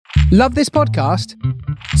Love this podcast?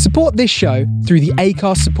 Support this show through the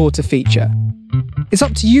Acast supporter feature. It's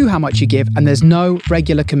up to you how much you give, and there's no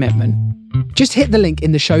regular commitment. Just hit the link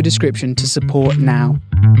in the show description to support now.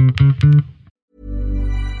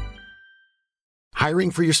 Hiring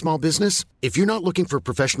for your small business? If you're not looking for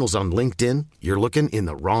professionals on LinkedIn, you're looking in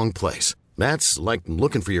the wrong place. That's like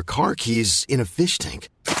looking for your car keys in a fish tank.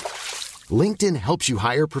 LinkedIn helps you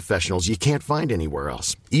hire professionals you can't find anywhere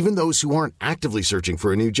else, even those who aren't actively searching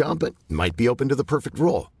for a new job but might be open to the perfect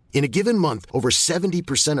role. In a given month, over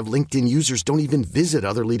 70% of LinkedIn users don't even visit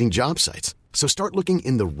other leading job sites. So start looking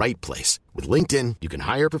in the right place. With LinkedIn, you can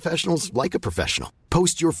hire professionals like a professional.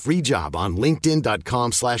 Post your free job on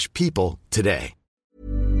linkedin.com/people today.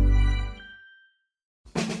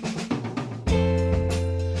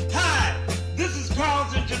 Hi, this is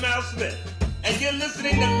Carlton Jamel Smith, and you're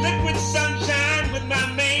listening to Liquid Sunshine with my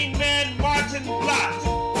main man, Maarten Vlot.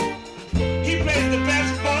 He plays the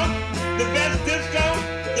best funk, the best disco,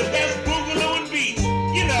 the best boogaloo and beats.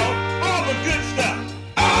 You know, all the good stuff.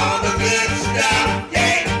 All the good stuff,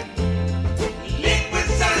 yeah. Liquid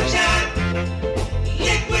Sunshine,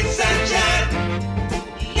 Liquid Sunshine,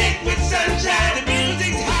 Liquid Sunshine. The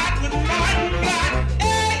music's hot with Maarten Vlot.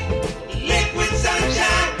 Hey, Liquid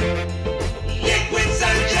Sunshine, Liquid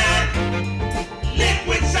Sunshine,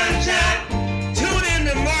 Liquid Sunshine. Tune in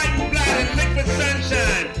to Maarten Vlot and Liquid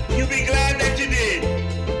Sunshine. You'll be glad that you did.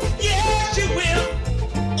 Yes, you will.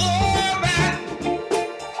 All right.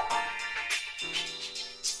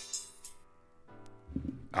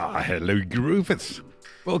 Hello, groovers.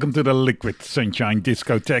 Welcome to the Liquid Sunshine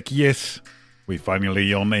Discotheque. Yes, we're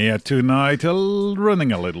finally on air tonight.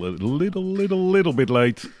 Running a little bit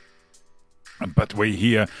late. But we're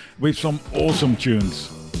here with some awesome tunes.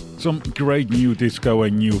 Some great new disco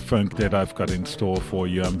and new funk that I've got in store for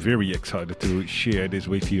you. I'm very excited to share this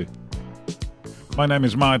with you. My name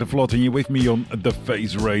is Maarten Vlot and you're with me on The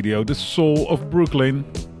Face Radio, the soul of Brooklyn.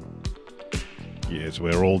 Yes,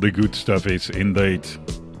 where all the good stuff is, indeed.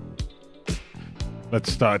 Let's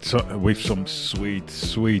start with some sweet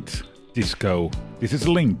disco. This is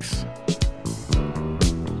Lynx.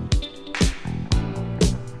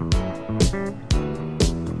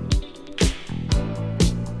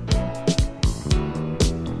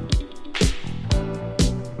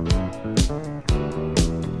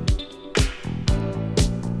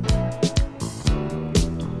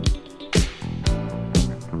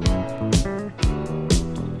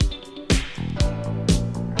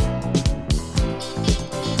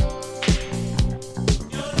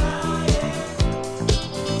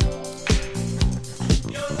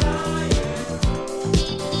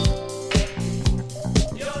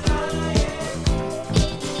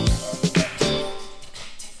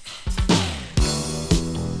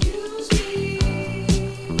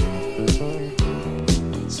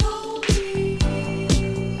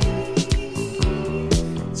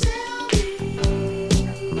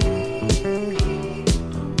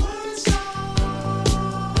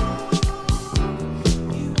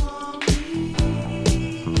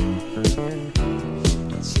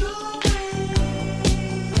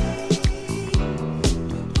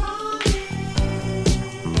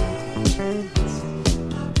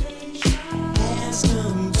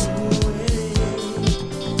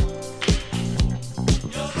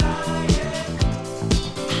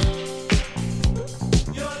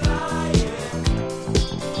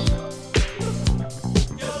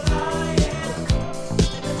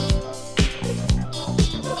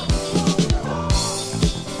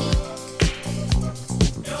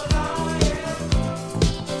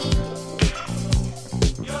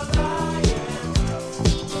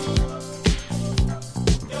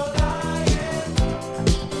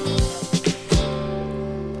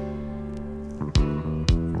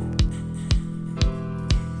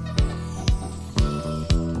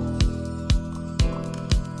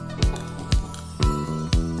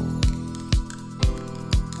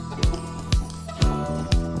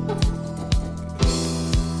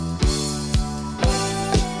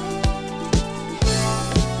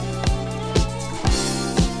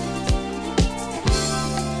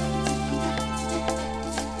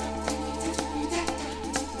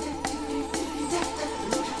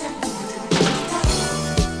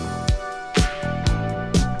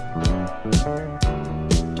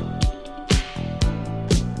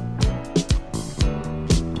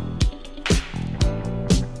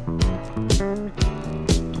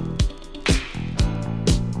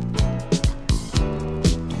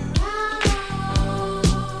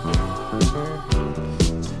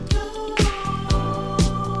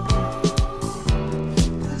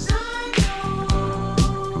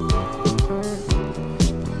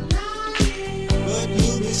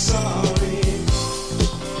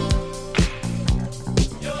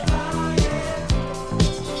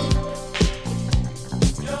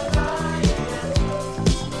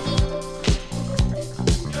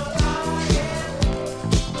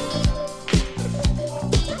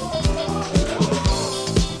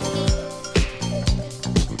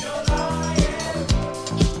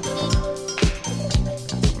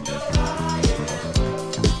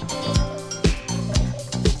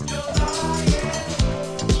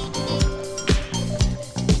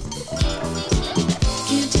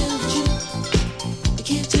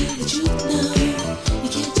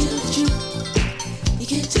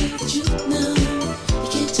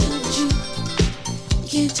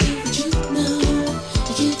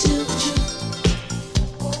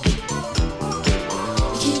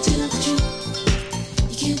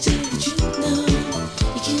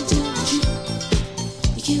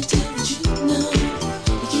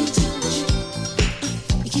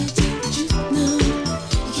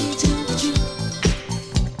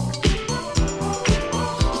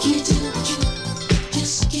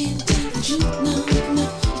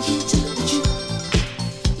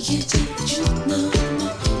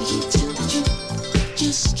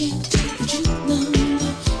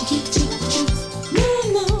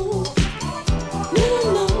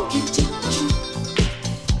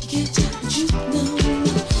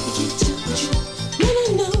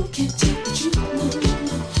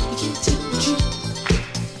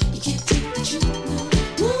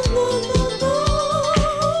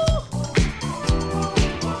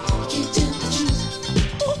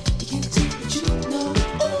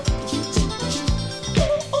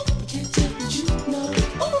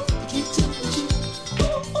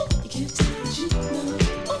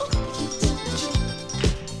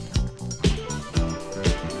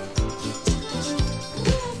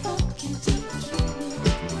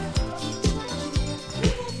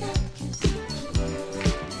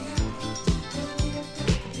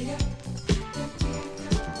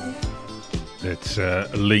 That's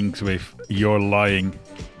linked with You're Lying.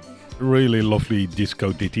 Really lovely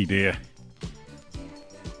disco ditty there.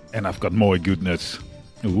 And I've got more goodness.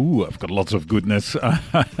 Ooh, I've got lots of goodness.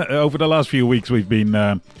 Over the last few weeks we've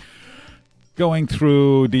been going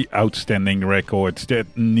through the outstanding records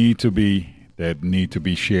that need to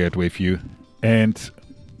be shared with you. And,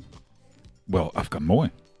 well, I've got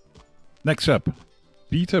more. Next up,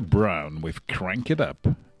 Peter Brown with Crank It Up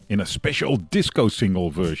in a special disco single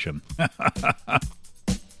version.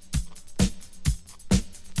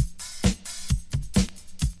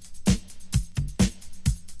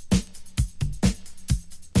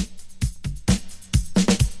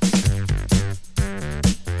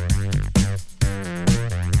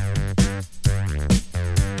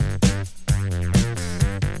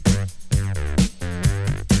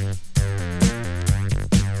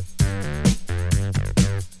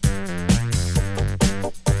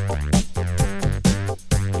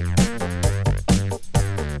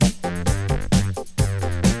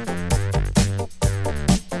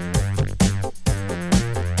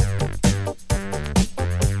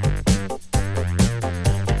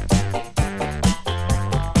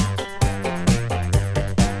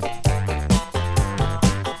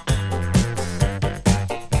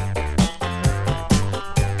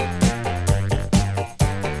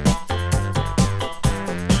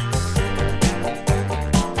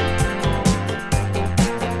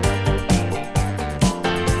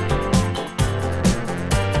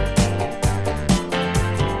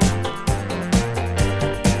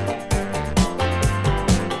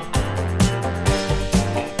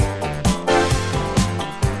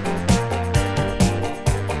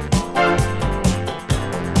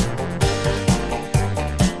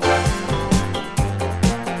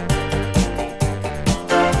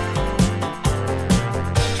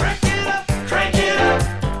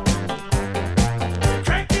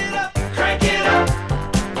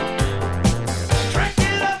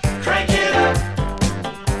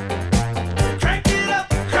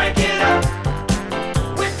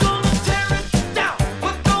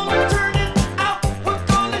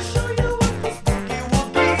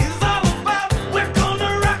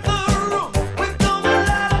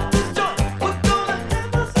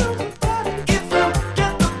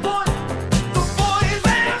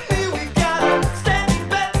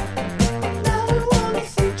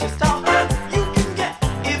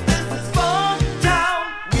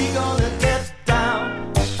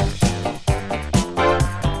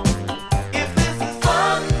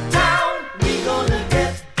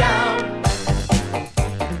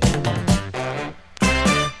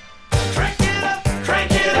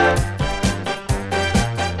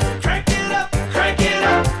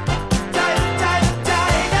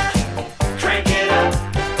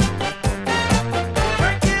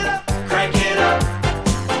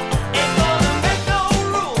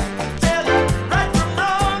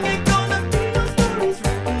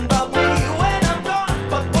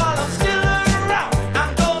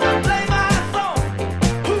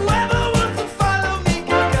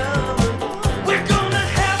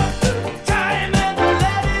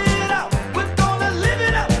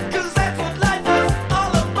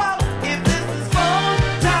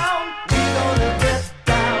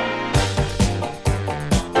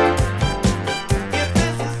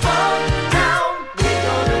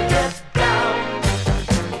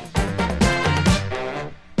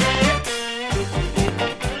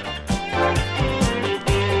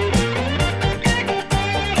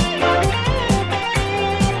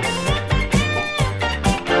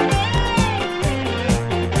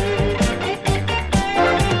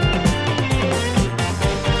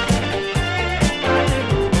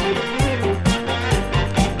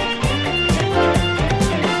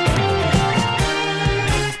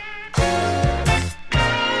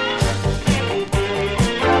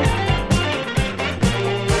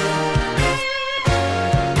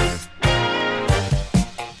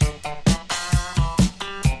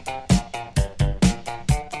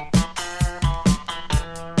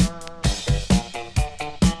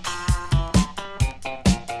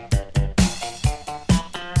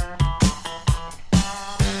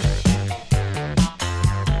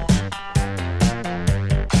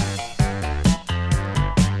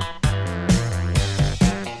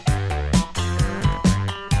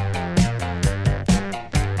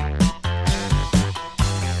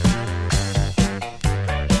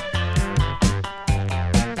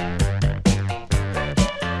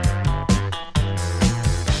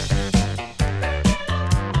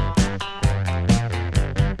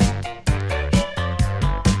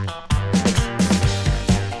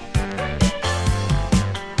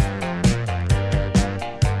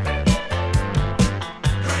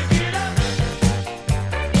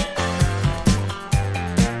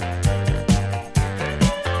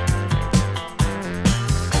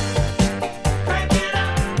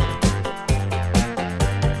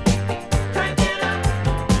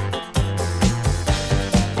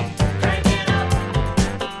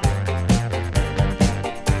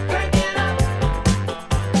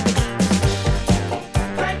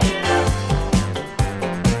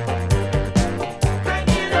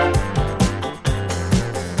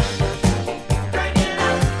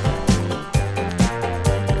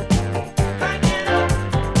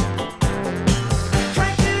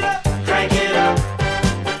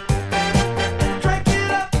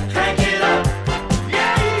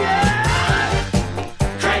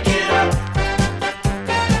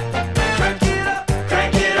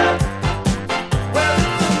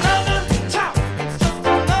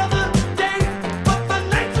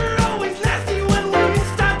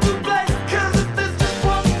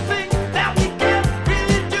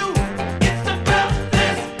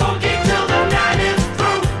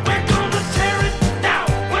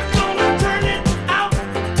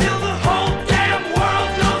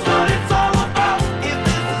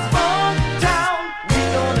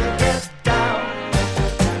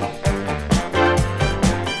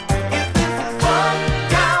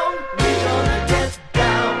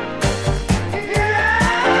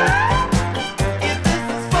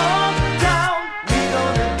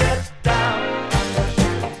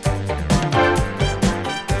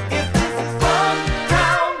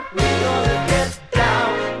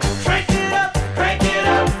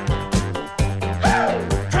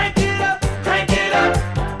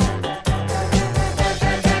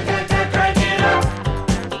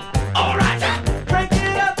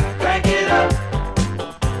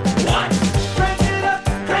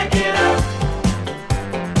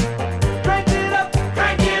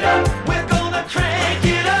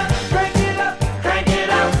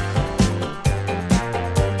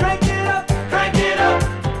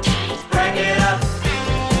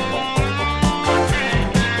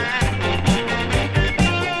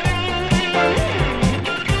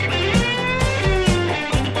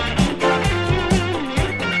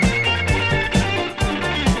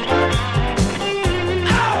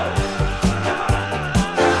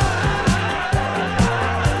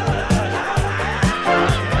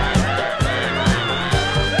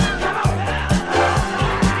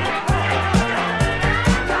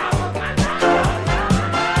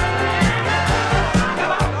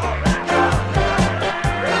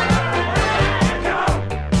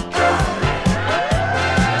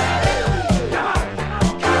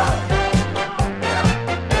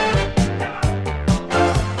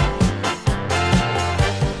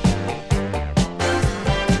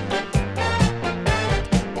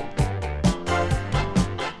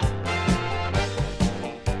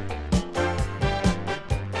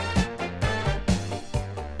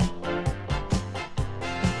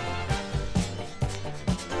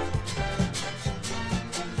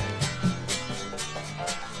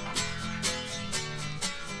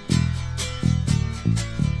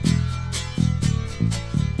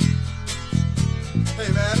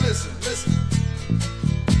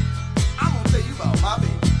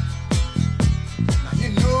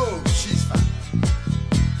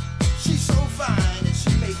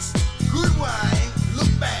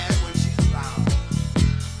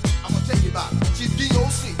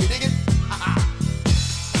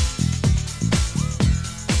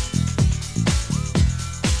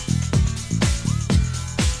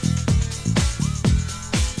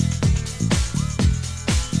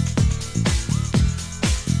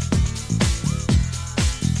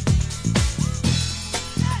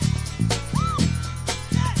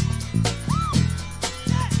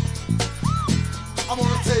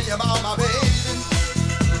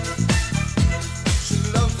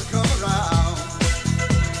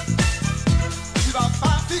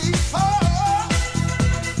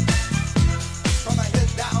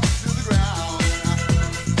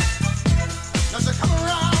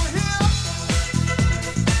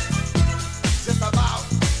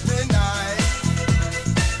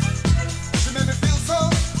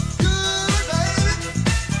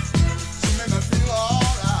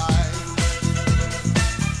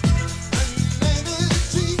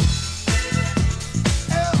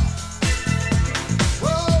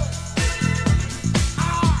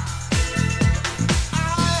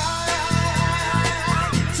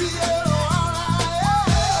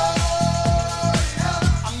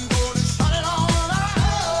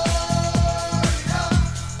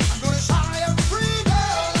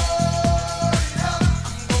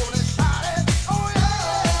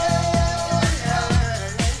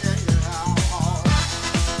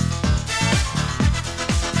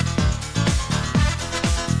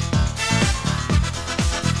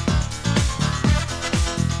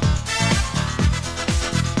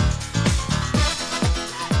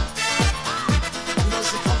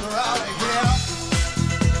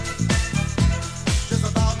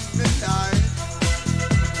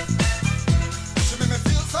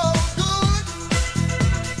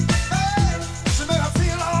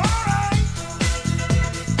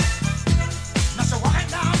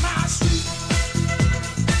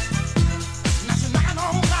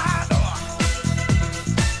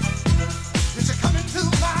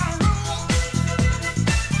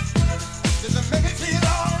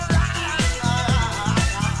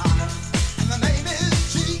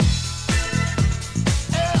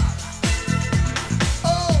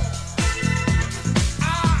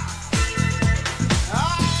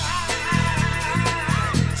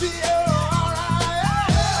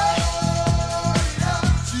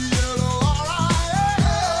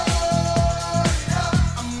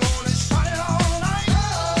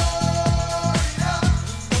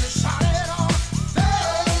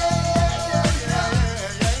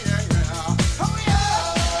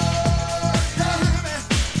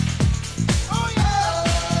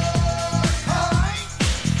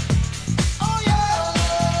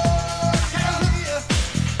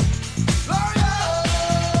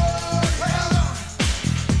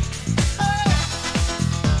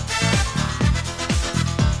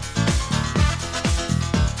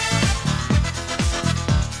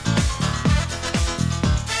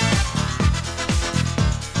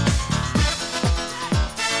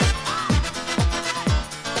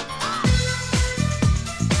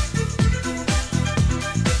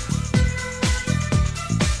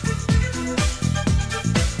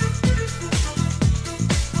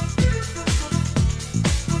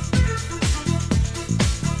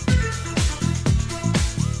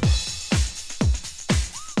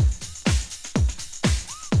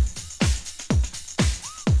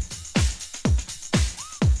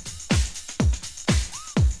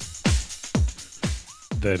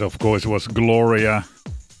 That, of course, was Gloria,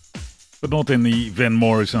 but not in the Van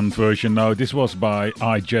Morrison version. No, this was by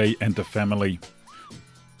IJ and the Family.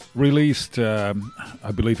 Released, I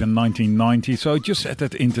believe, in 1990. So just at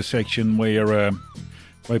that intersection where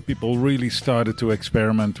people really started to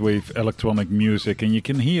experiment with electronic music. And you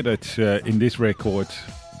can hear that in this record.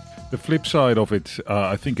 The flip side of it,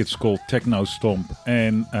 I think it's called Techno Stomp.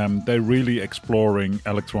 And they're really exploring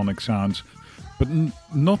electronic sounds, but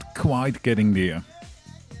not quite getting there.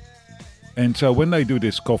 And so when they do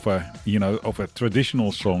this cover, of a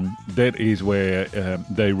traditional song, that is where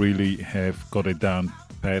they really have got it down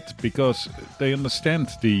pat, because they understand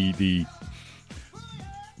the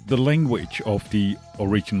language of the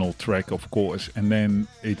original track, of course, and then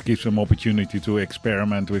it gives them opportunity to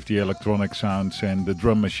experiment with the electronic sounds and the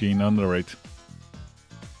drum machine under it.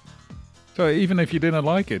 So even if you didn't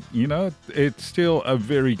like it, it's still a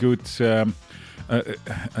very good,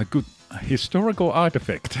 a good historical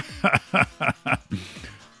artifact.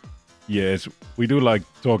 Yes, we do like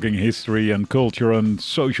talking history and culture and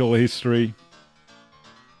social history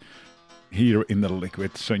here in the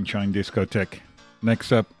Liquid Sunshine Discotheque.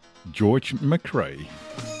 Next up, George McRae.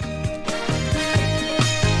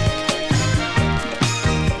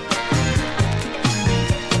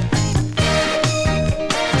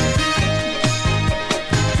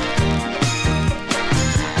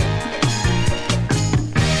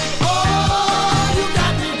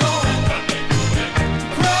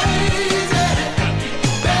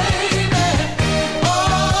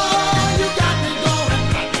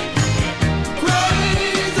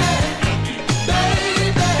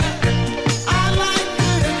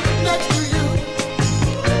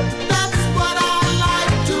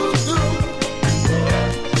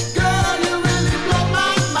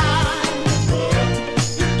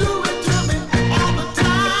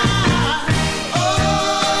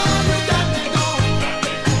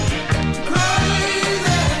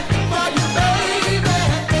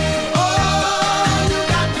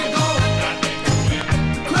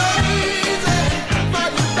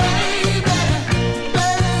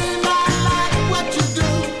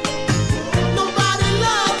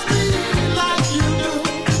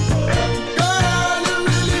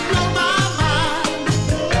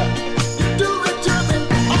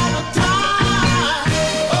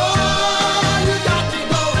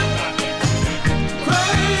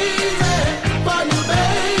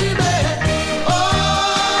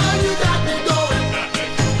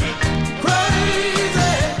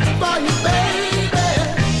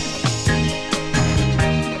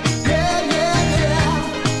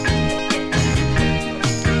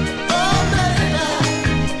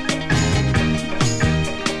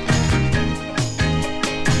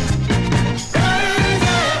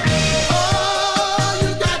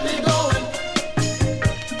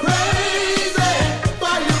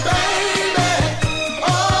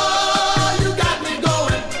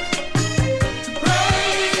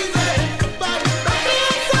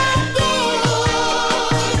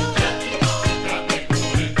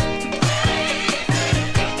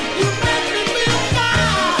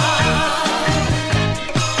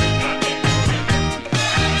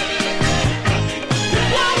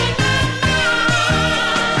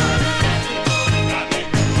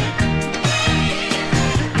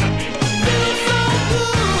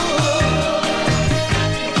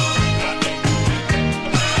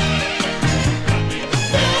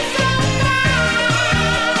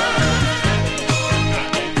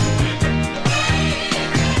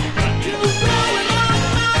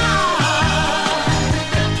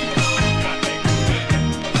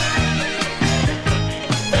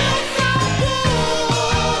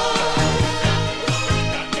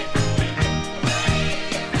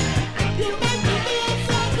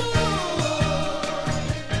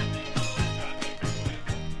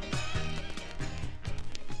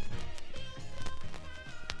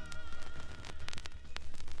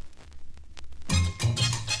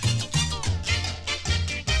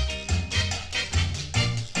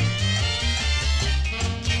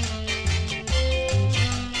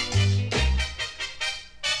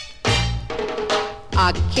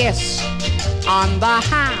 A kiss on the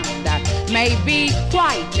hand may be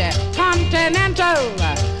quite continental,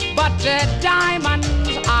 but diamonds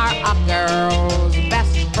are a girl's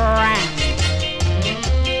best friend.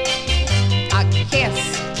 A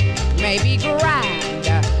kiss may be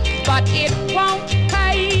grand, but it won't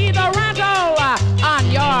pay the rental on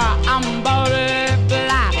your humble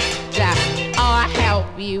flat or help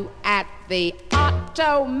you at the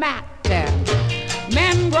automat.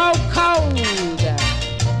 Men grow cold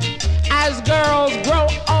as girls grow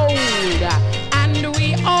old, and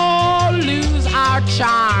we all lose our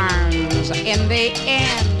charms in the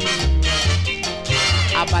end.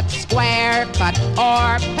 But square cut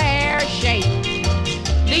or pear shape,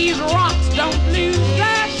 these rocks don't lose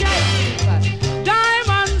their shape.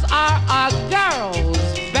 Diamonds are a girl's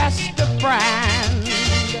best friend.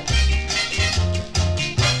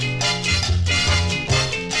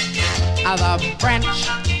 The French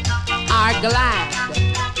are glad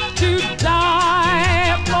to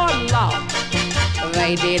die for love.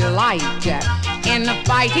 They delight in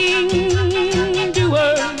fighting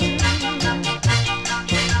duels.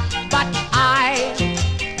 But I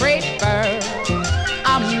prefer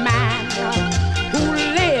a man who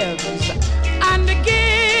lives and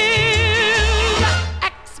gives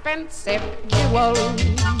expensive jewels.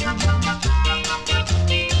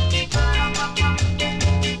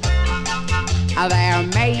 There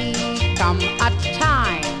may come a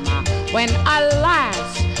time when a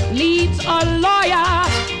lass needs a lawyer,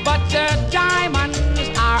 but diamonds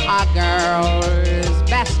are a girl's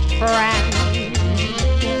best friend.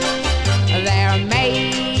 There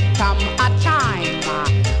may come a time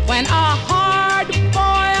when a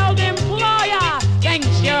hard-boiled employer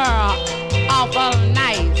thinks you're awful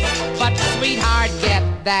nice, but sweetheart, get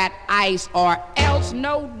that ice or else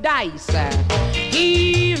no dice.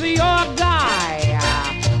 He's your guy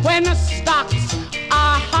when the stocks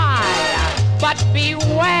are high, but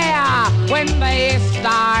beware when they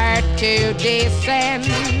start to descend.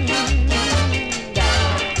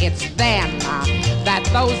 It's then that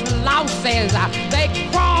those louses, they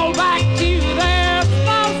crawl back to their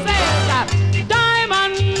spouses.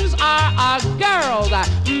 Diamonds are a girl's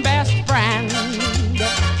best friend.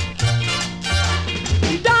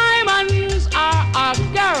 Diamonds are a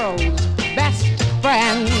girl's best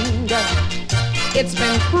friend. It's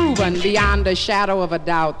been proven beyond a shadow of a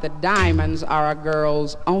doubt that diamonds are a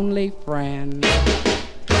girl's only friend.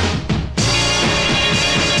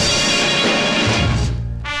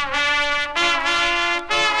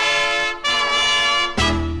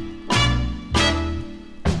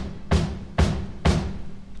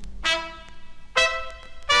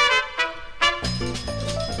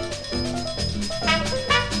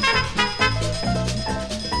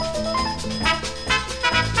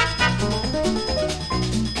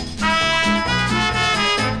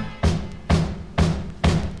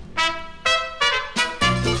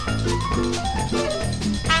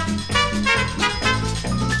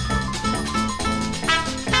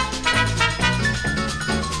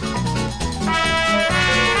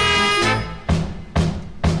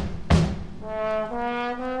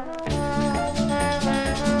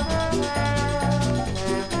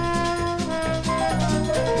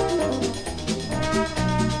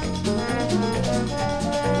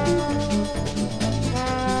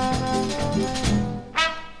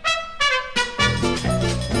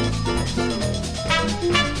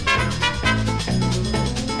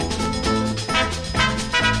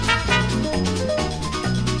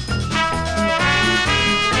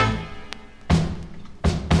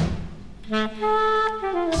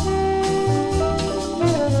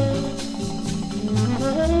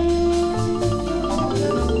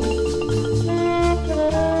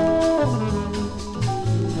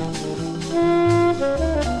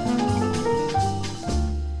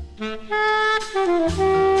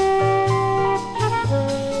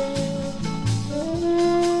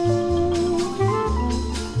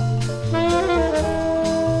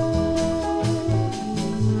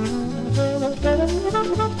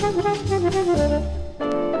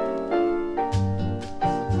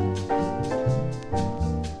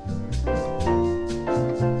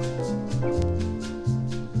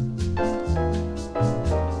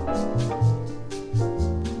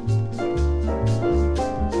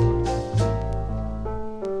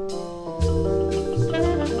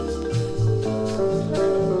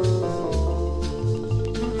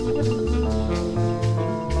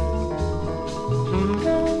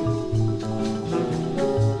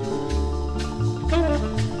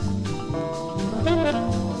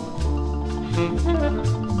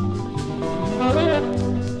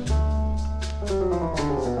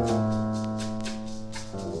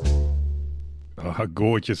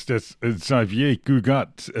 Gorgeous. That's Xavier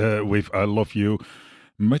Cugat with I Love You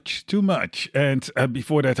Much Too Much. And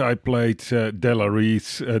before that I played Della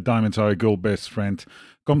Reese, Diamonds Are a Girl Best Friend.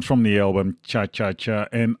 Comes from the album Cha Cha Cha,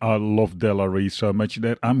 and I love Della Reese so much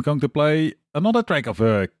that I'm going to play another track of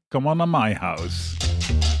her, Come On My House.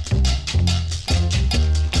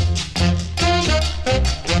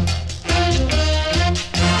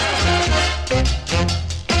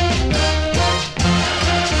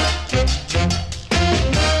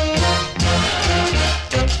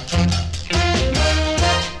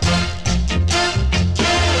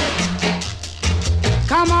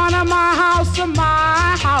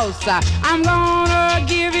 house. I'm gonna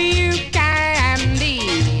give you candy.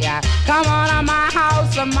 Come on to my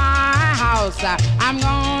house, my house. I'm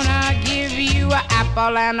gonna give you an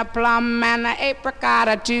apple and a plum and an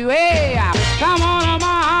apricot too. Hey, come on to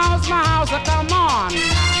my house, come on.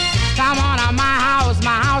 Come on to my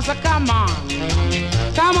house, come on.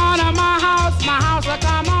 Come on to my house,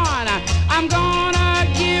 come on. I'm gonna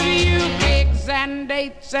give you cakes and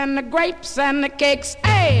dates and the grapes and the cakes.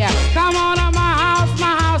 Hey, come on to my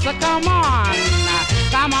house, come on.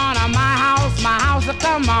 Come on to my house,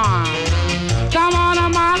 come on. Come on to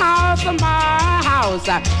my house,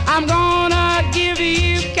 I'm gonna give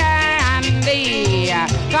you candy.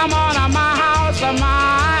 Come on to my house,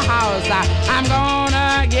 I'm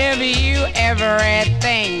gonna give you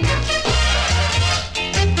everything.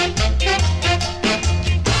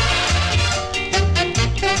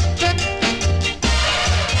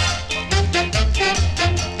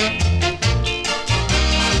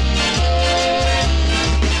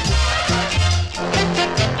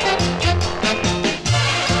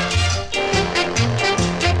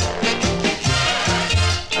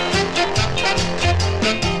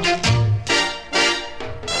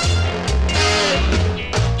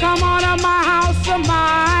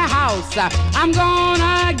 I'm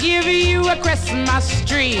gonna give you a Christmas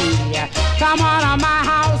tree. Come on to my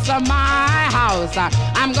house,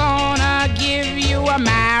 I'm gonna give you a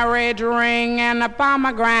marriage ring and a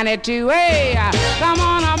pomegranate too. Hey, come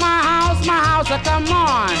on to my house, come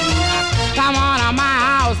on. Come on to my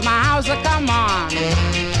house, come on.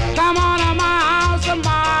 Come on to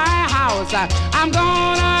my house, I'm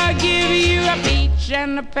gonna give you a peach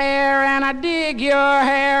and a pear and I dig your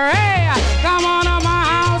hair. Hey, come on to my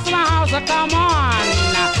house, come on.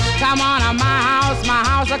 Come on to my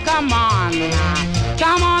house, come on.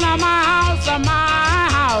 Come on to my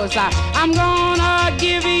house, I'm gonna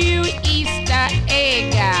give you Easter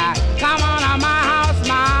egg. Come on to my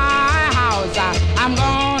house, I'm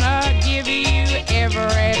gonna give you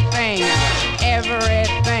everything,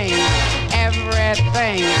 everything,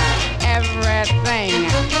 everything, everything.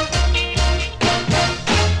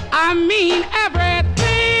 I mean everything.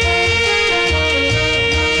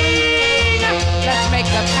 Let's make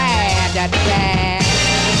the pad that bad.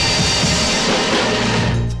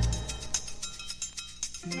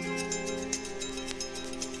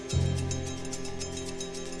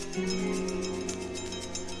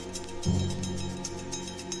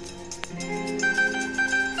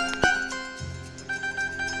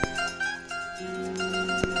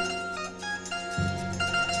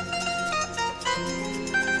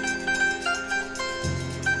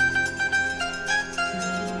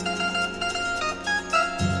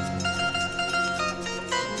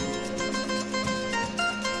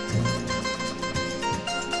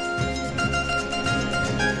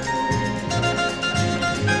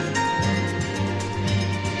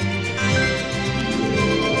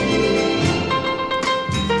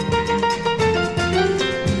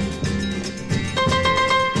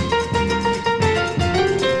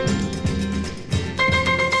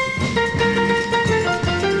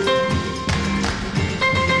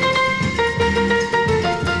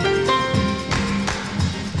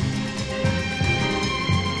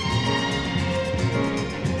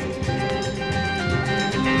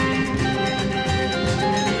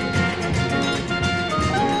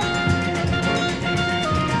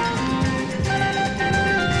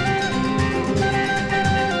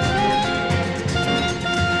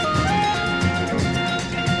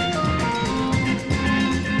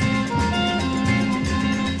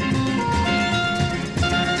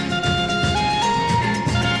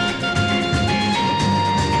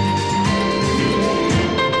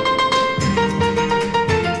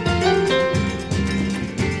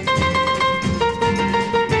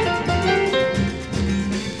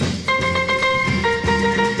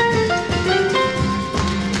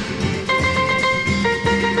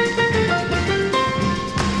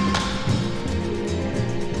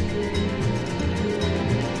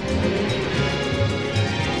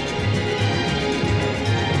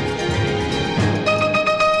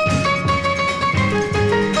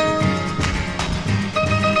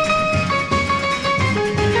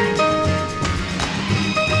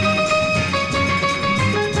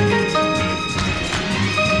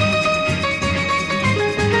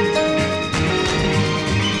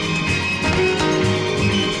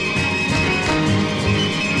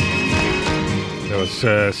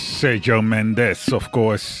 Sergio Mendes, of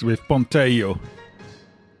course, with Ponteo.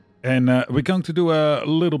 And we're going to do a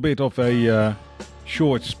little bit of a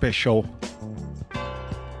short special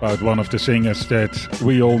about one of the singers that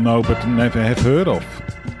we all know but never have heard of.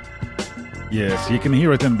 Yes, you can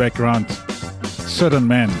hear it in the background. Southern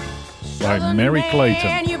Man by Mary Clayton.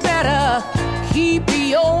 Man, you better keep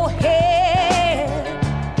your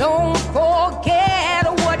head. Don't forget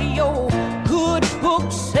what your good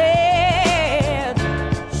book said.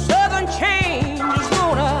 Southern change is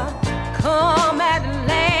gonna come at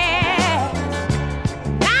last.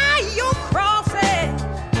 Now your crosses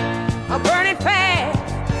are burning fast.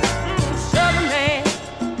 Southern man,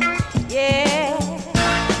 yeah.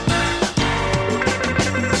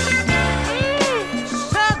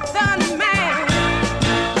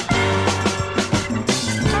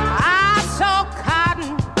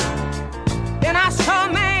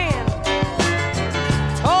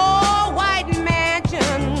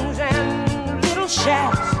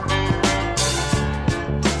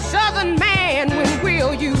 Southern man, when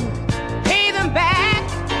will you pay them back?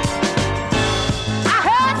 I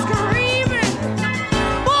heard screaming,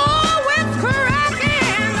 bullwhips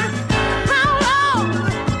cracking. How long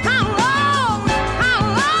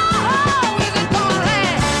is it gonna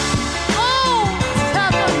last? Oh,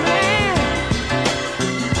 Southern man,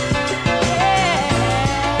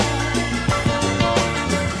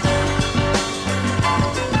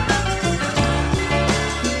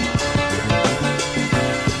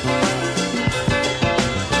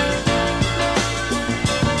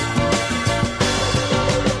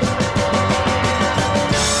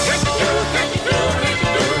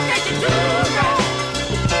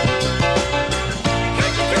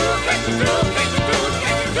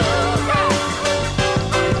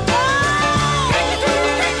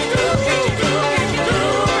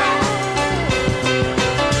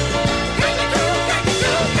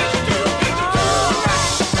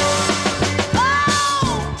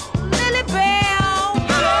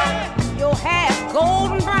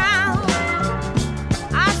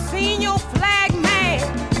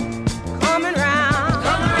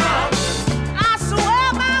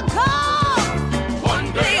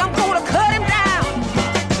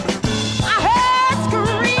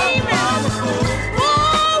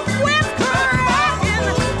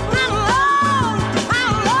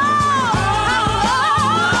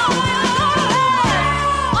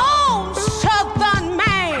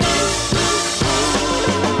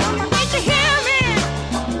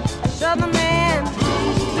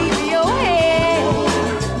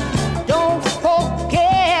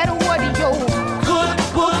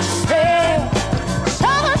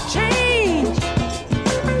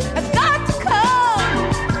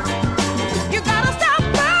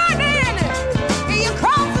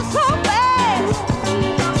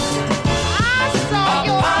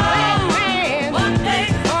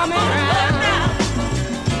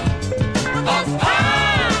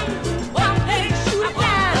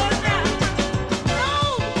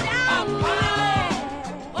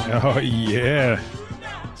 Oh yeah,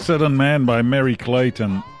 Southern Man by Mary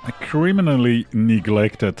Clayton. Criminally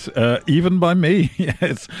neglected, even by me.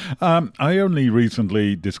 Yes, I only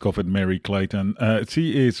recently discovered Mary Clayton.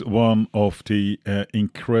 She is one of the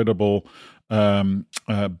incredible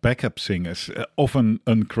backup singers, often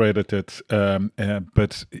uncredited,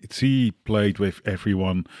 but she played with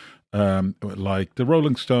everyone, like the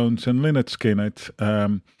Rolling Stones and Lynyrd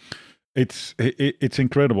Skynyrd. It's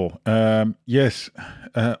incredible. Yes,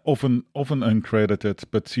 often uncredited,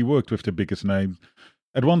 but she worked with the biggest names.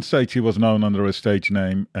 At one stage, she was known under a stage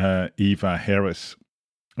name, Eva Harris.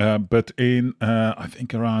 But in, I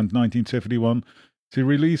think, around 1971, she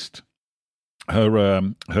released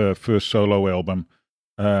her first solo album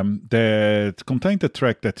that contained a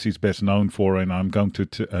track that she's best known for, and I'm going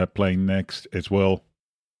to play next as well.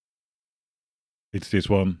 It's this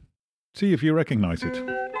one. See if you recognize it.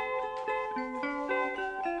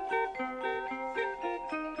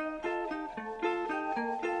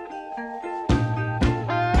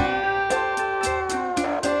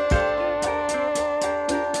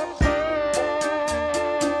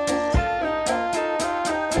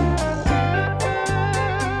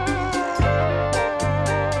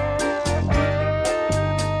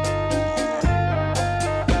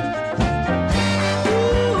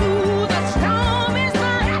 ooh, the storm is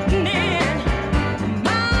lightning.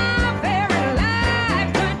 My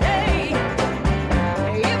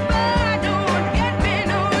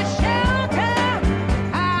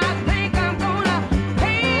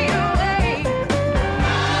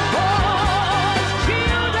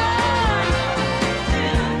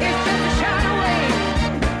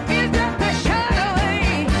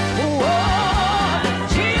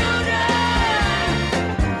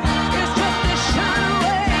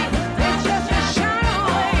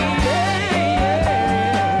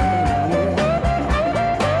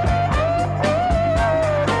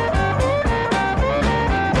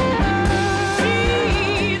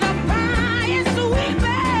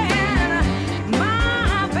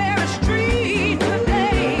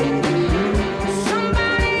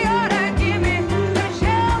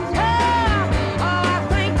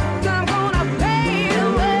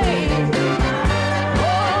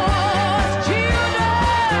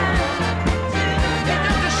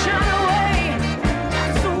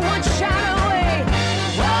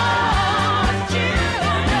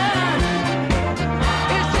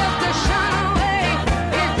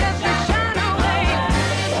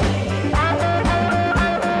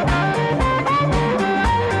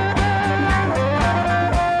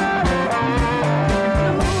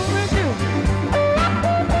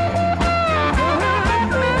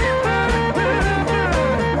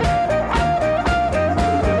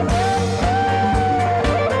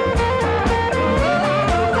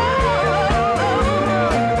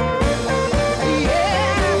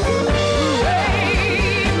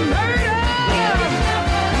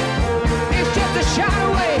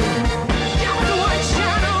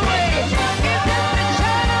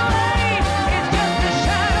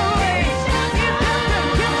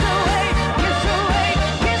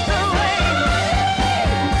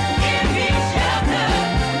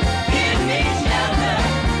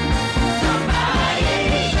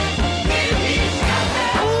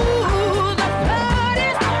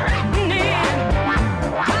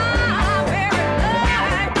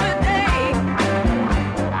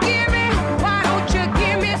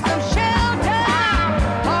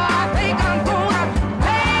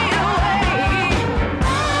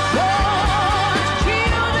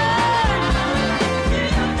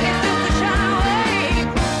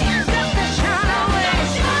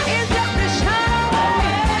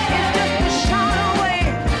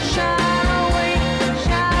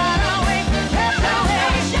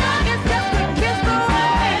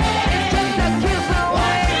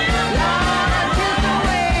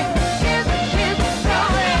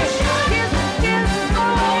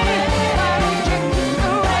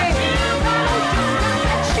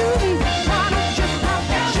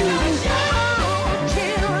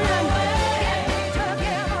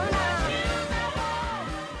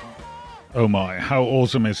Oh my, how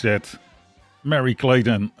awesome is that? Mary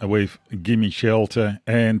Clayton with Gimme Shelter.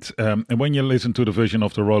 And when you listen to the version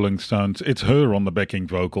of the Rolling Stones, it's her on the backing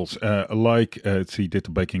vocals. She did the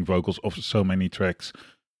backing vocals of so many tracks.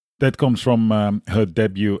 That comes from her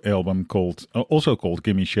debut album also called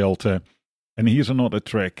Gimme Shelter. And here's another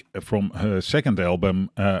track from her second album,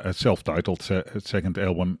 a self-titled second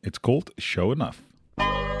album. It's called Show Enough.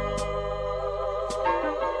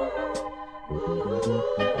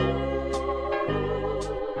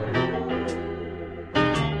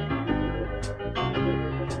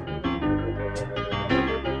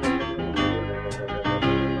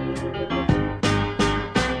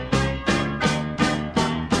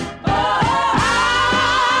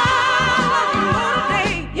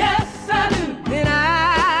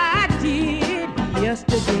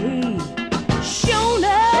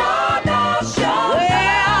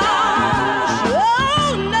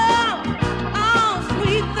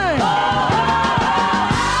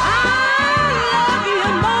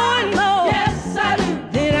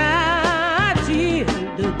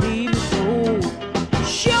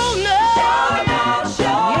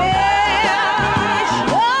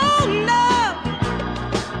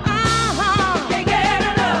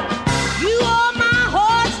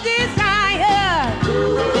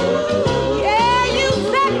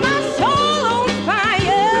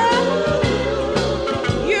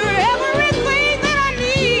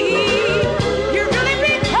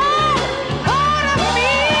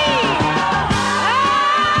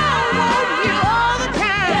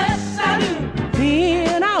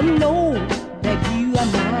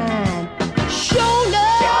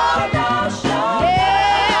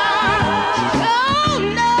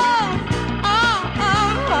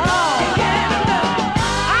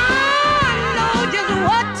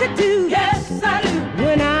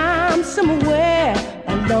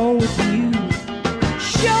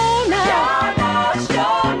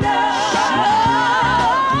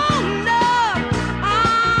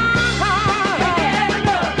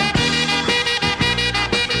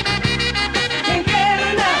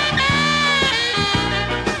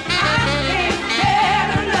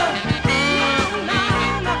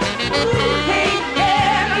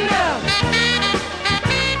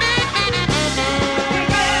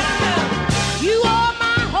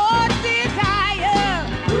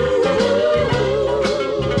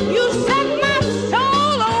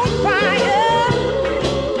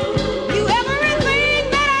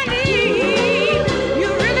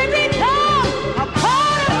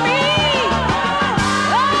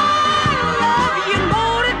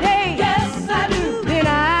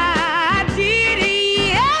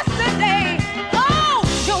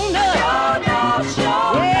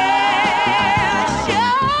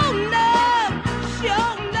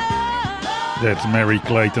 That's Mary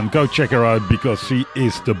Clayton. Go check her out because she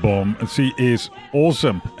is the bomb. She is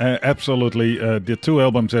awesome. Absolutely. The two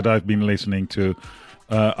albums that I've been listening to,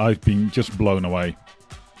 I've been just blown away.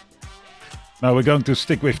 Now we're going to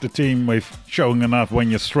stick with the theme with showing enough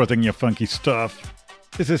when you're strutting your funky stuff.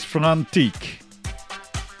 This is Frantique.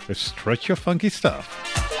 Just strut your funky stuff.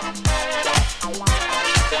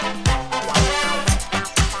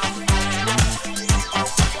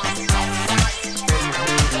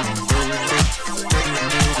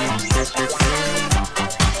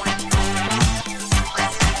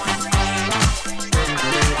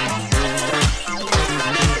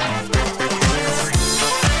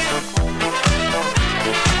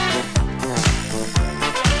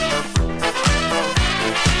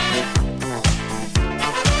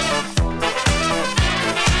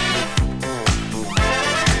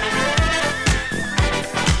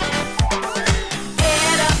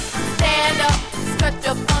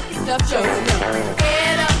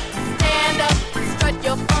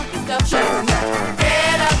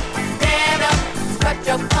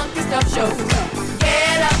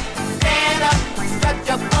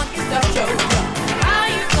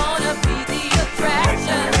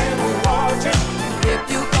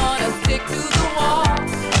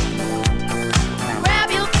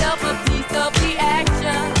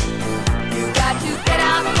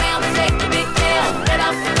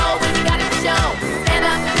 Stand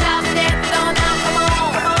up and dance on now, come on.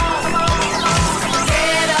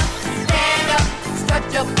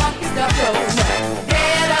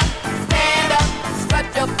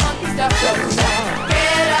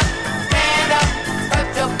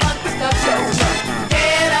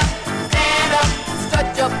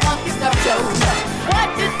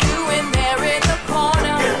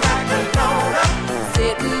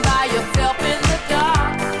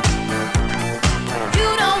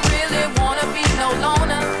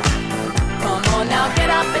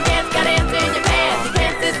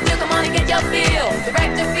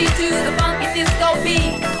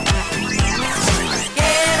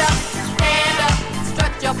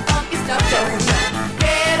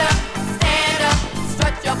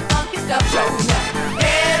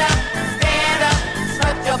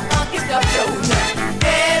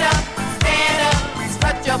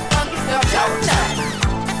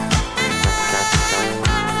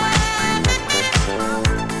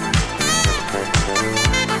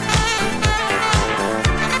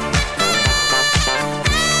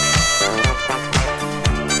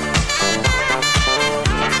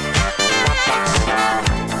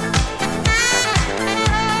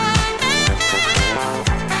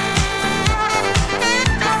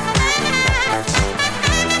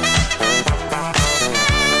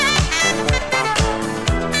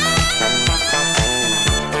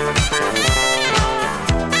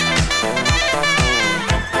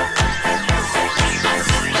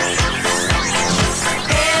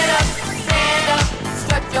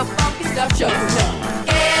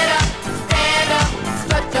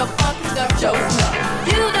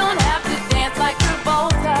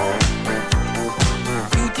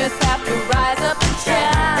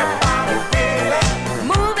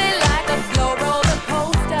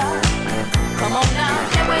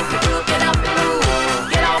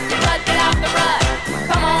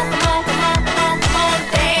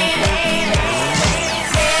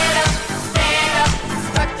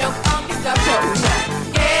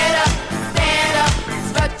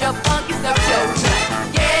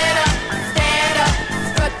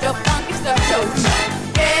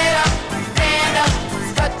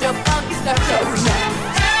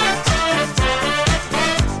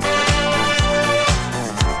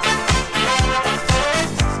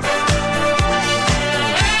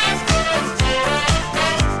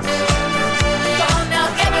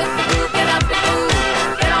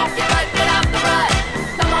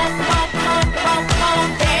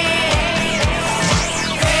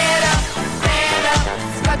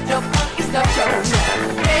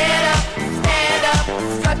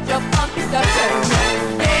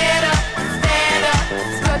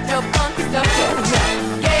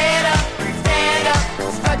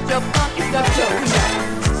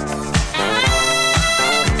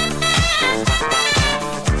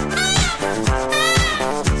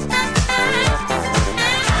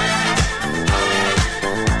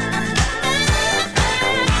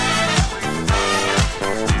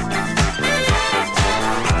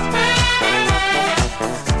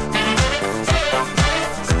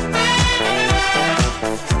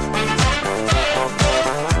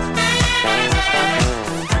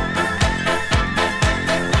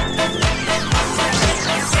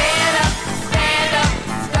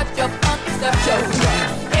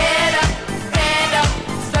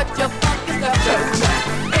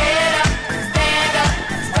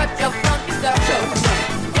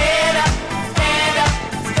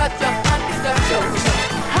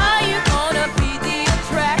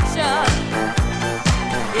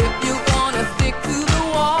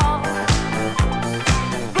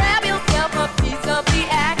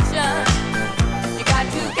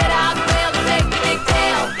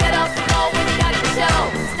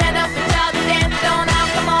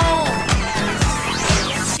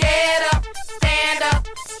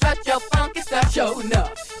 stuff. Show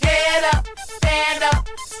enough. Get up, stand up,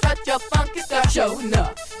 strut your funky stuff. Show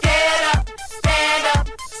enough. Get up, stand up,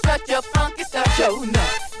 strut your funky stuff. Show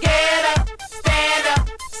enough. Get up, stand up,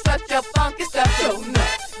 strut your funky stuff. Show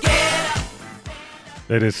enough. Get up.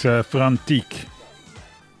 Dit is Frantiek.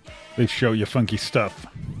 Please show your funky stuff.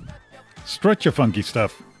 Strut your funky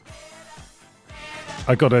stuff.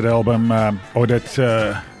 I got that album, that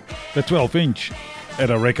 12-inch at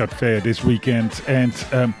a record fair this weekend, and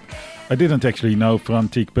I didn't actually know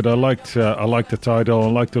Frantiek, but I liked the title, I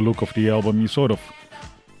liked the look of the album. You sort of,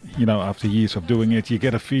 after years of doing it, you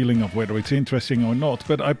get a feeling of whether it's interesting or not.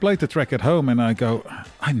 But I played the track at home and I go,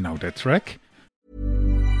 I know that track.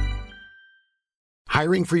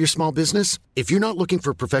 Hiring for your small business? If you're not looking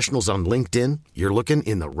for professionals on LinkedIn, you're looking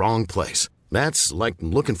in the wrong place. That's like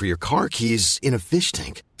looking for your car keys in a fish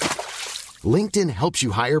tank. LinkedIn helps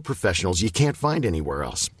you hire professionals you can't find anywhere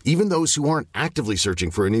else, even those who aren't actively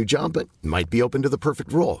searching for a new job but might be open to the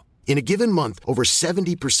perfect role. In a given month, over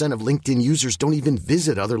 70% of LinkedIn users don't even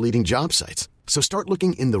visit other leading job sites. So start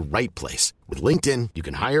looking in the right place. With LinkedIn, you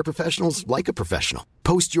can hire professionals like a professional.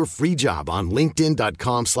 Post your free job on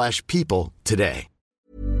linkedin.com/people today.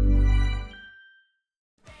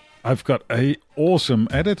 I've got a awesome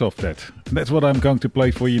edit of that. That's what I'm going to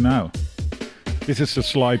play for you now. This is the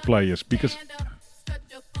slide players, because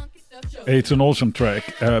it's an awesome track,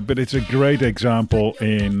 but it's a great example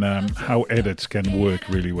in how edits can work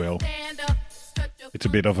really well. It's a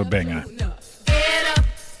bit of a banger. Get up,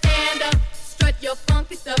 stand up, strut your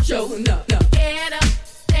funky stuff. Show enough. Get up,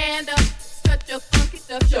 stand up, strut your funky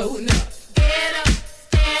stuff. Show enough. Get up,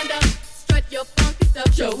 stand up, strut your funky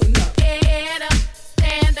stuff. Show enough. Get up,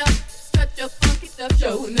 stand up, strut your funky stuff.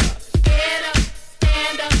 Show enough. Get up,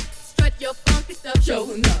 stand up, strut your funky stuff.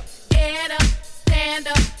 Show enough. Get up, stand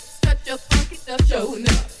up, strut your funky stuff. Show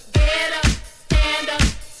enough. Get up, stand up,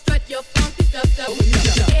 strut your funky stuff. Show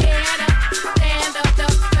enough. Get up, stand up, strut your funky stuff. Show enough. Get up, stand up,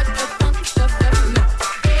 strut your funky stuff. Show enough.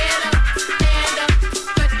 Get up, stand up,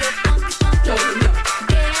 strut your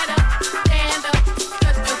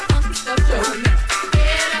funky stuff. Show enough.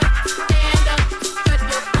 Get up, stand up, strut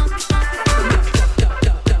your funky stuff.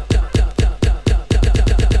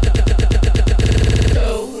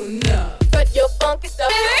 Strut your funky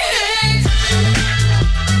stuff.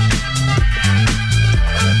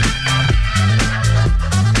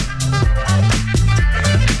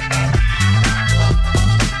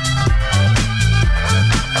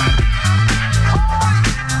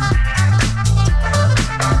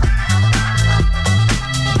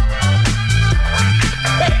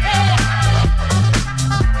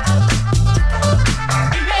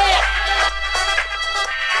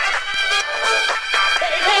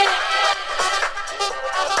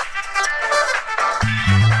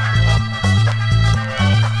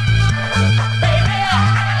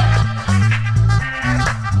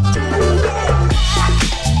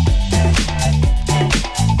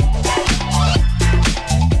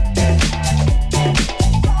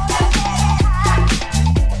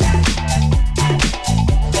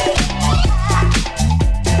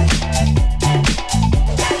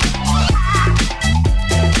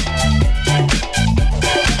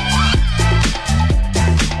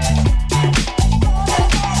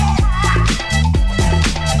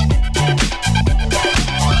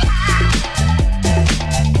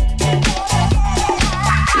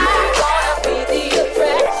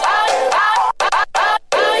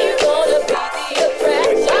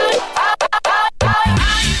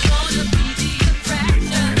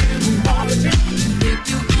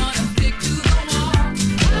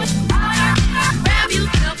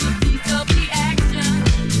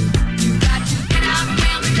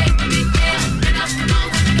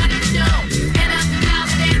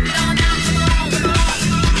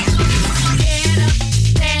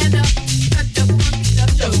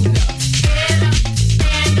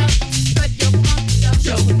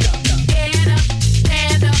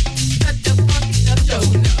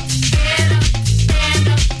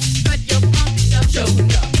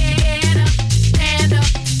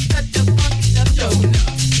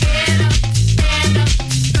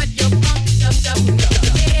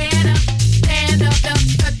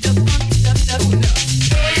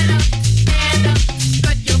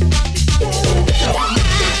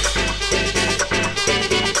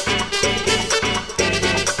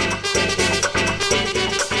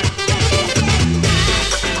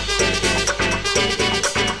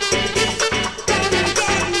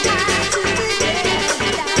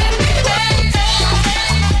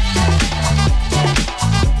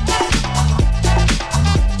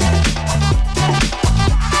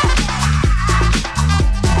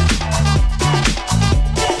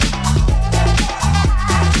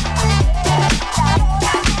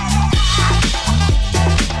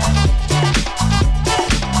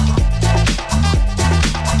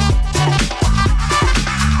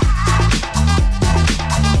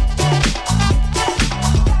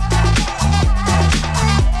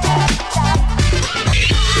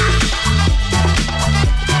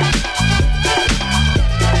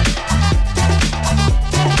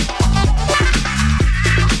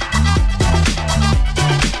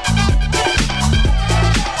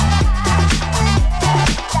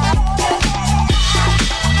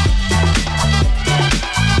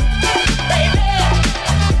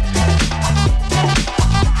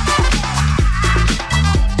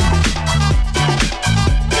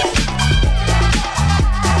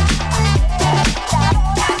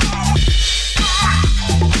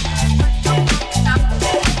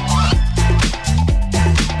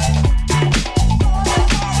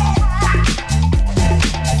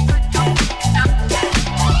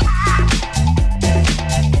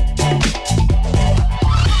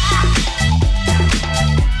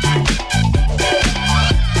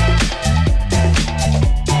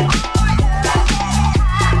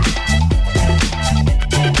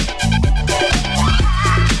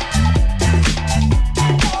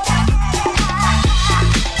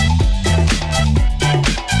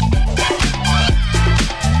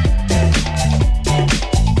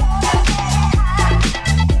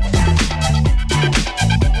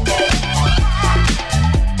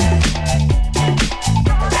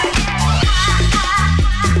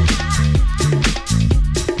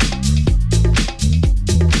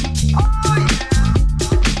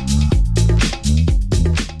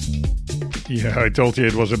 Yeah, I told you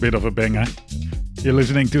it was a bit of a banger. You're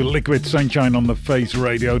listening to Liquid Sunshine on the Face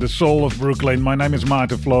Radio, the soul of Brooklyn. My name is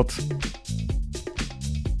Maarten Vlot.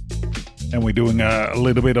 And we're doing a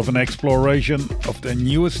little bit of an exploration of the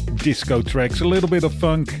newest disco tracks. A little bit of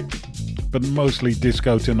funk, but mostly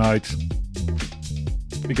disco tonight.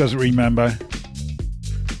 Because remember,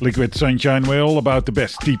 Liquid Sunshine, we're all about the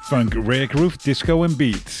best deep funk, rare groove, disco and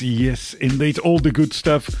beats. Yes, indeed, all the good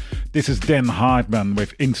stuff. This is Dan Hartman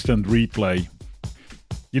with Instant Replay.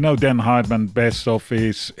 You know Dan Hartman best of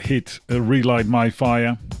his hit Relight My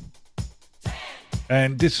Fire.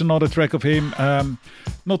 And this is another track of him.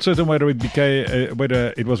 Not certain whether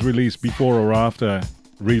it was released before or after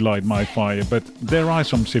Relight My Fire, but there are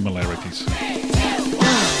some similarities.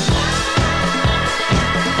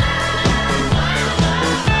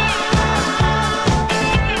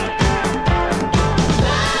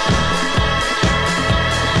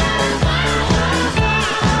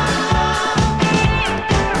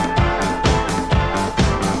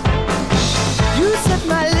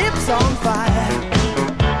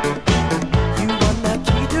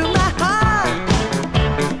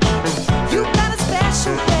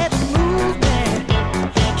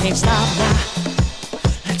 Stop now.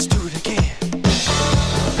 Let's do it again.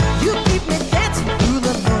 You keep me dancing through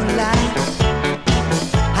the moonlight.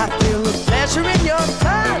 I feel the pleasure in your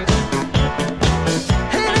touch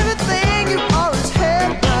and everything you always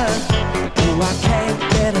had done. Oh, I can't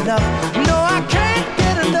get enough. No, I can't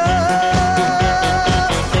get enough.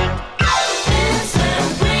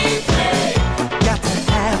 Instant replay. Got to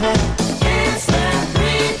have it. Instant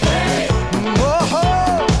replay. Oh.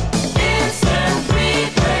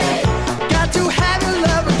 To have your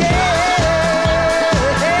love again.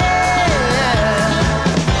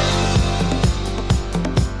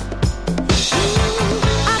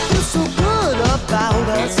 I feel so good about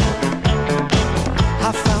us.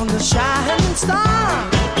 I found a shining star.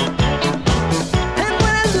 And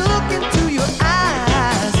when I look into your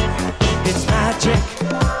eyes, it's magic.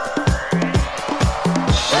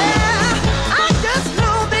 Yeah, I just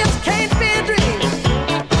know this can't be a dream.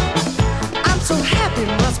 I'm so happy,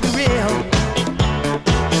 must be real.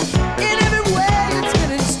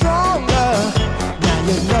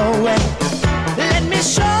 Let me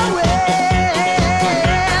show it.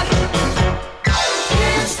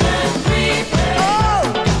 Instant replay. Oh,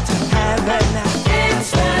 got to have it now.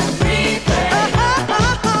 Instant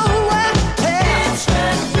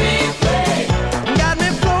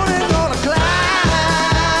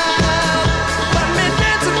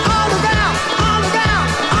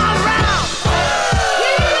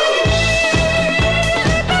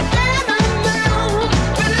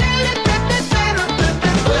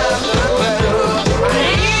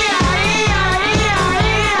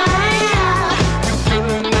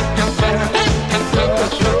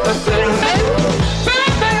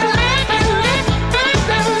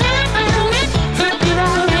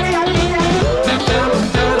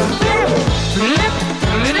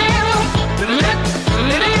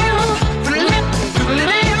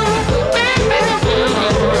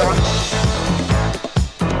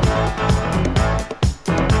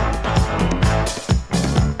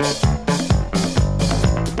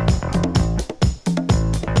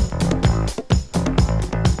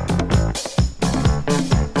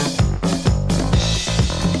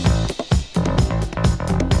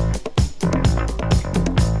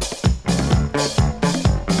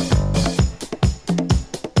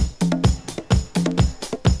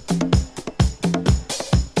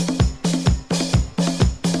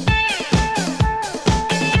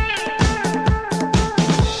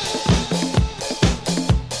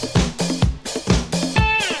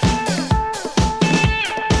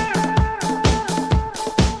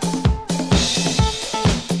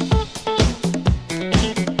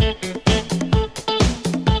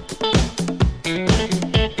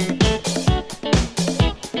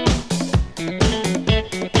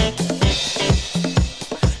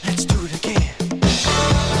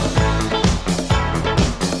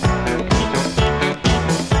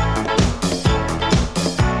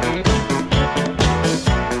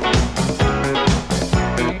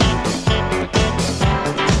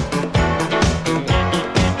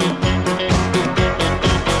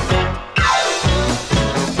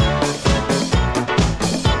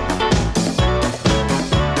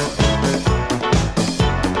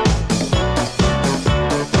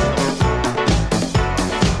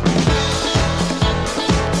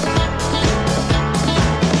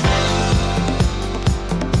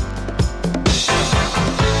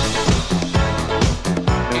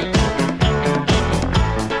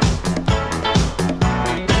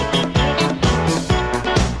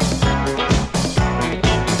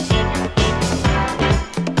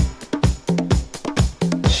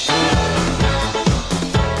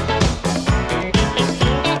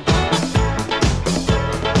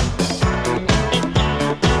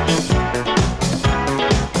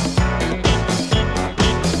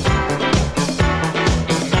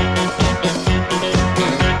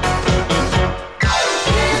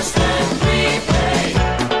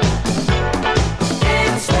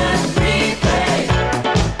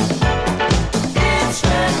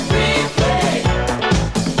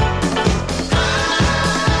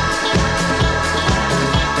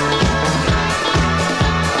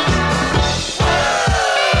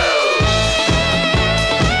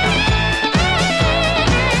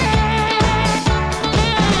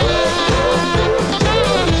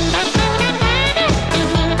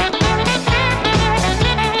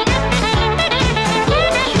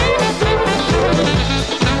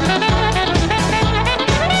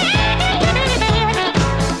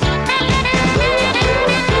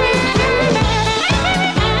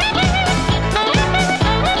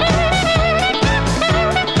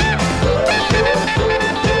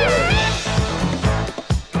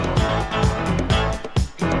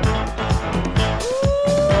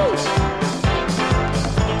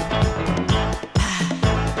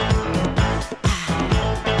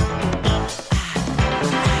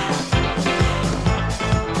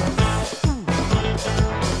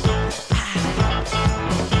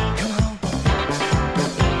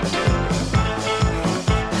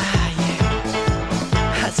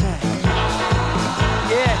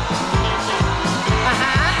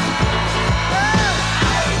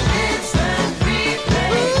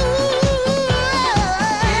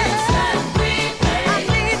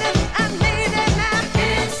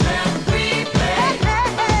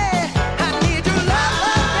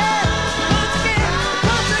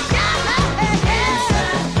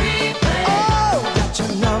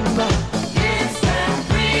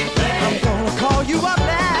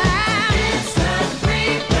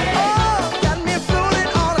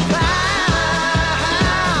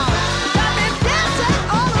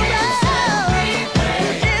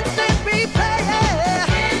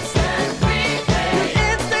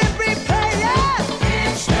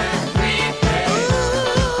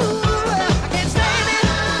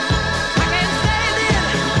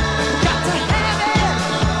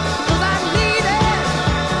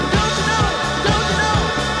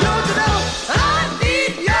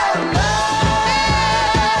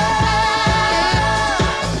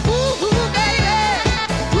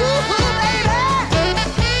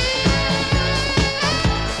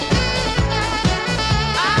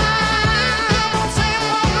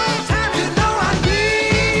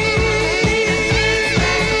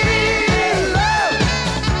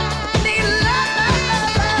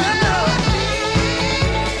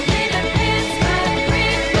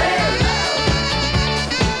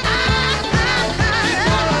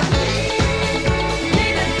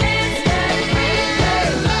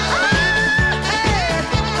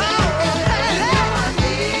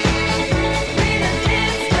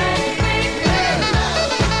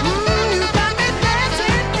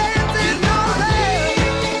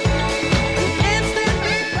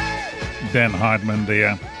Dan Hartman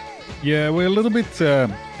there. Yeah, we're a little bit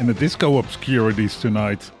in the disco obscurities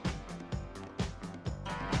tonight.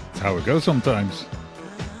 That's how it goes sometimes.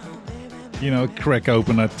 You know, crack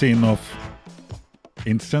open a tin of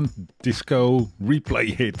instant disco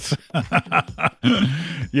replay hits.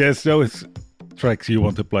 Yes, those tracks you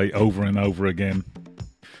want to play over and over again.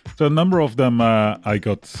 So a number of them I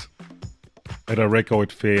got at a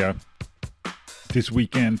record fair this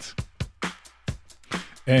weekend.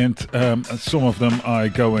 And some of them are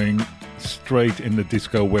going straight in the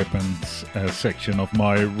Disco Weapons section of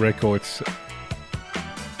my records.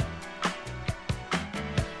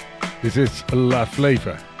 This is La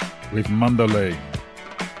Flavor with Mandolay.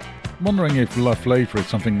 Wondering if La Flavor is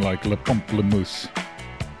something like Le Pamplemousse.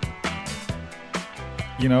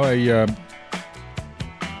 You know, a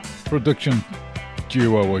production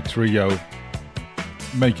duo or trio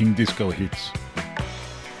making disco hits.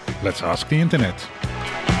 Let's ask the internet.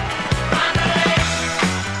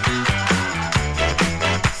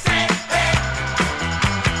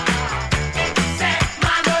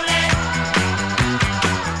 Mandolay.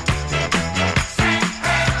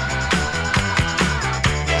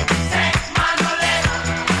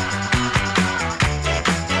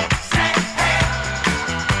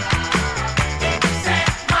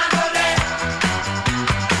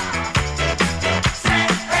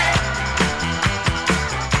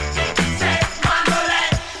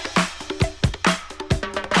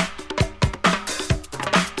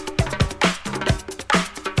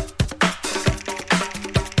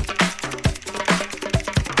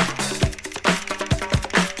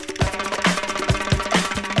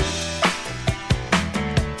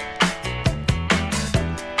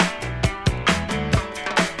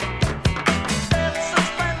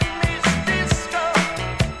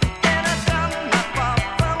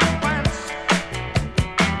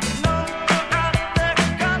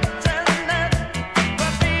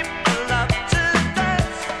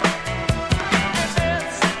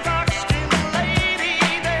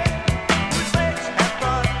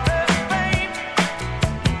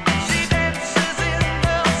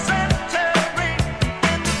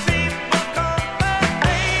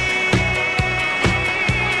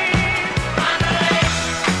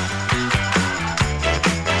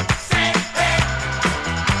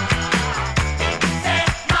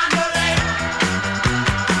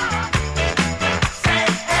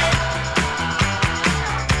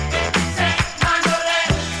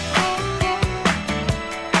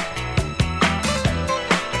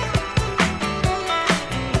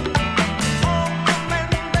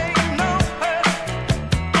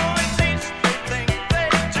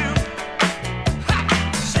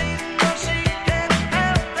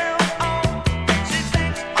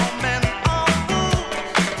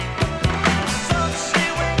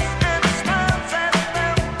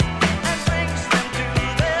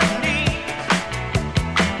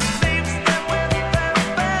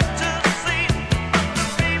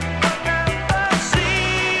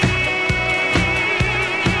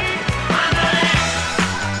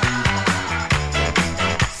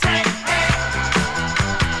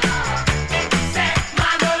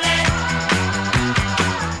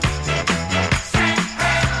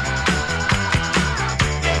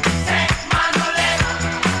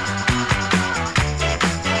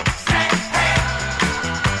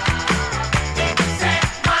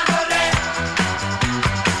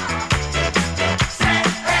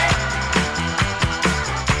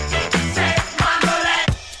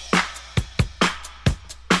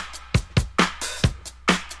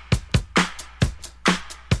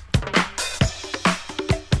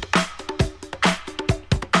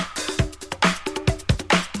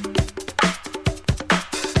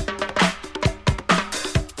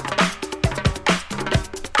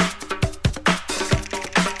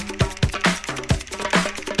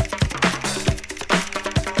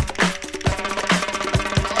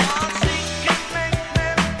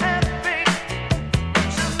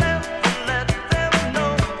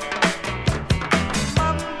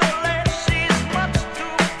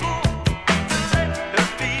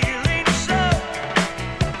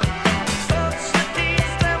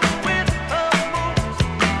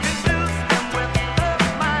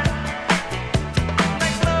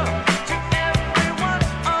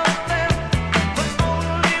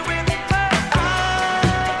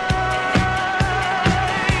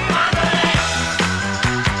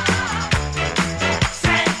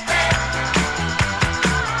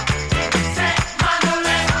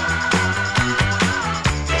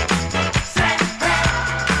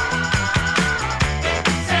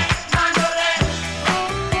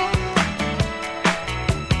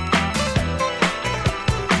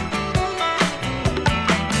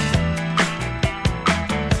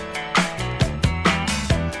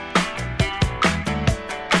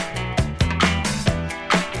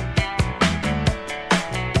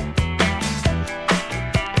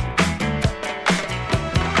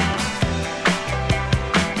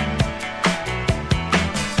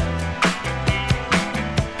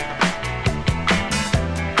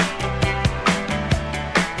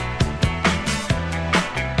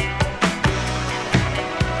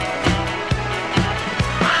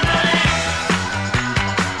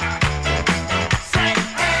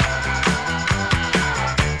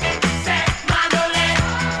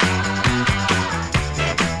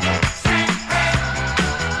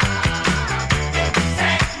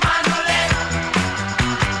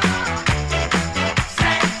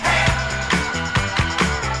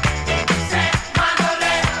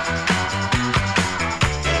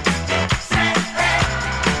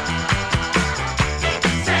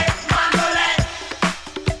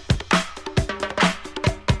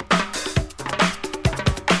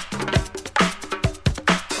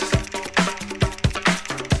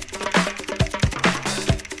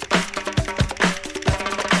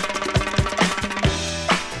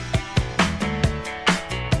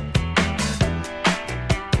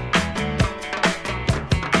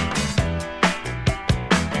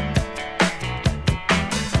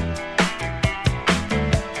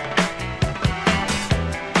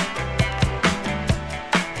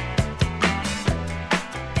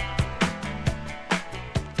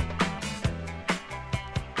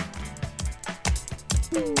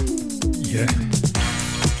 Yeah.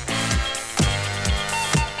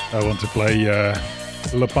 I want to play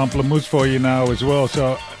Le Pamplemousse for you now as well,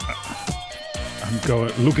 so I'm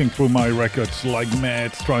looking through my records like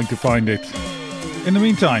mad, trying to find it. In the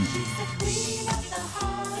meantime,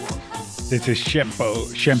 this is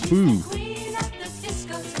Shampoo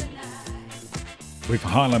with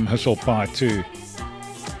Harlem Hustle Part 2.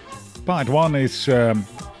 Part 1 is,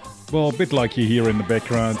 well, a bit like you hear in the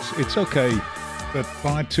background. It's okay, but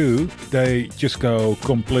Part 2, they just go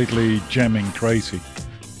completely jamming crazy.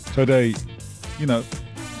 So they,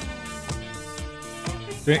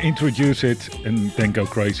 they introduce it and then go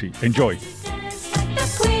crazy. Enjoy.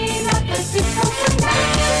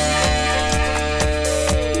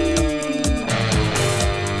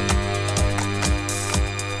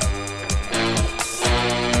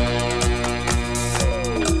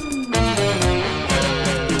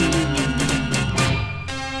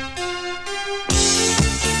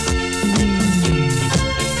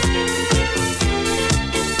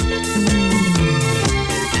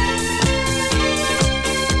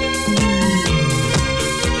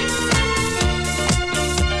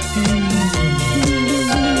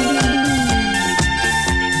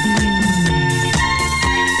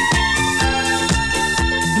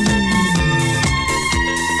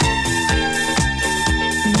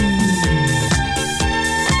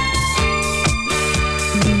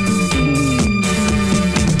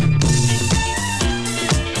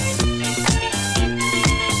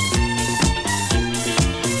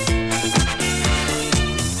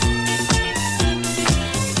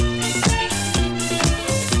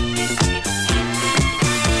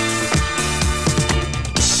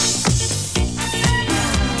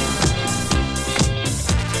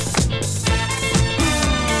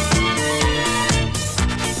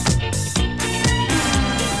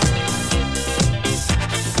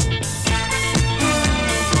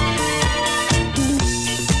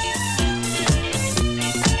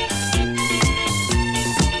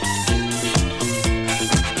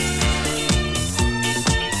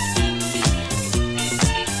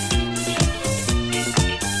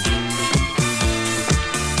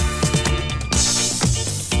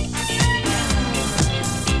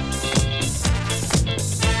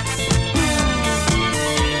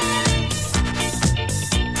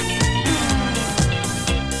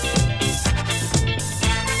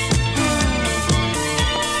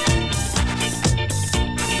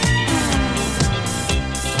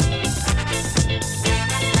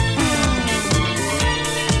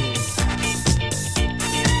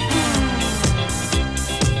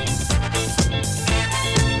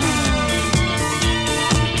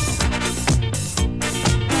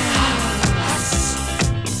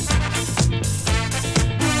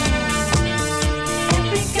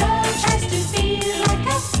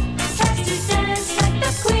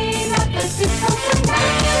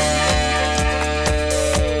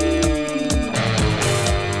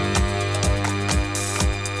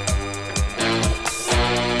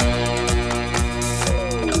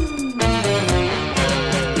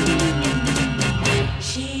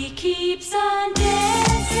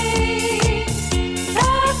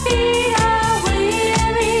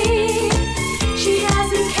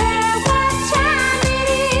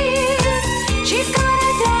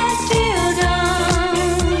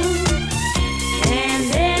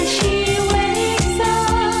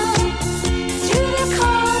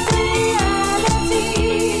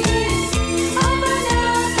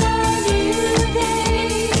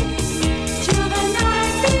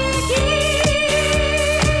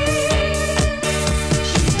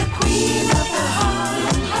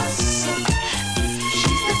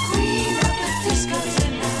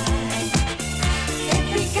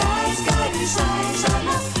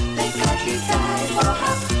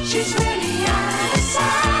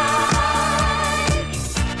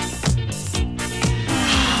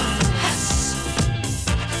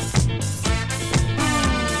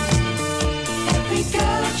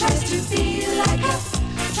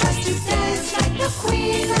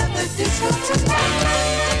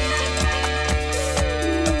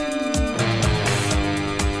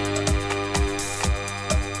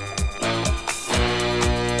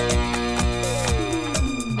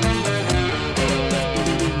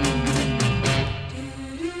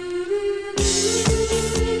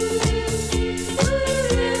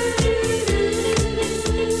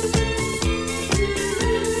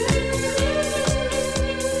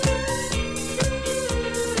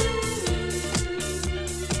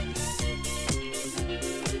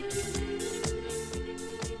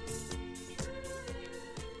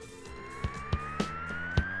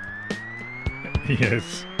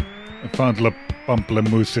 Yes, I found Le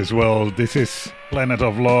Pamplemousse as well. This is Planet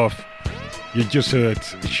of Love. You just heard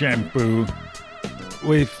Shampoo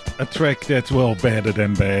with a track that's well better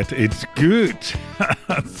than bad. It's good.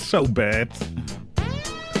 So bad.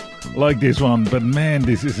 Like this one, but man,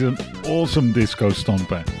 this is an awesome disco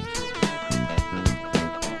stomper.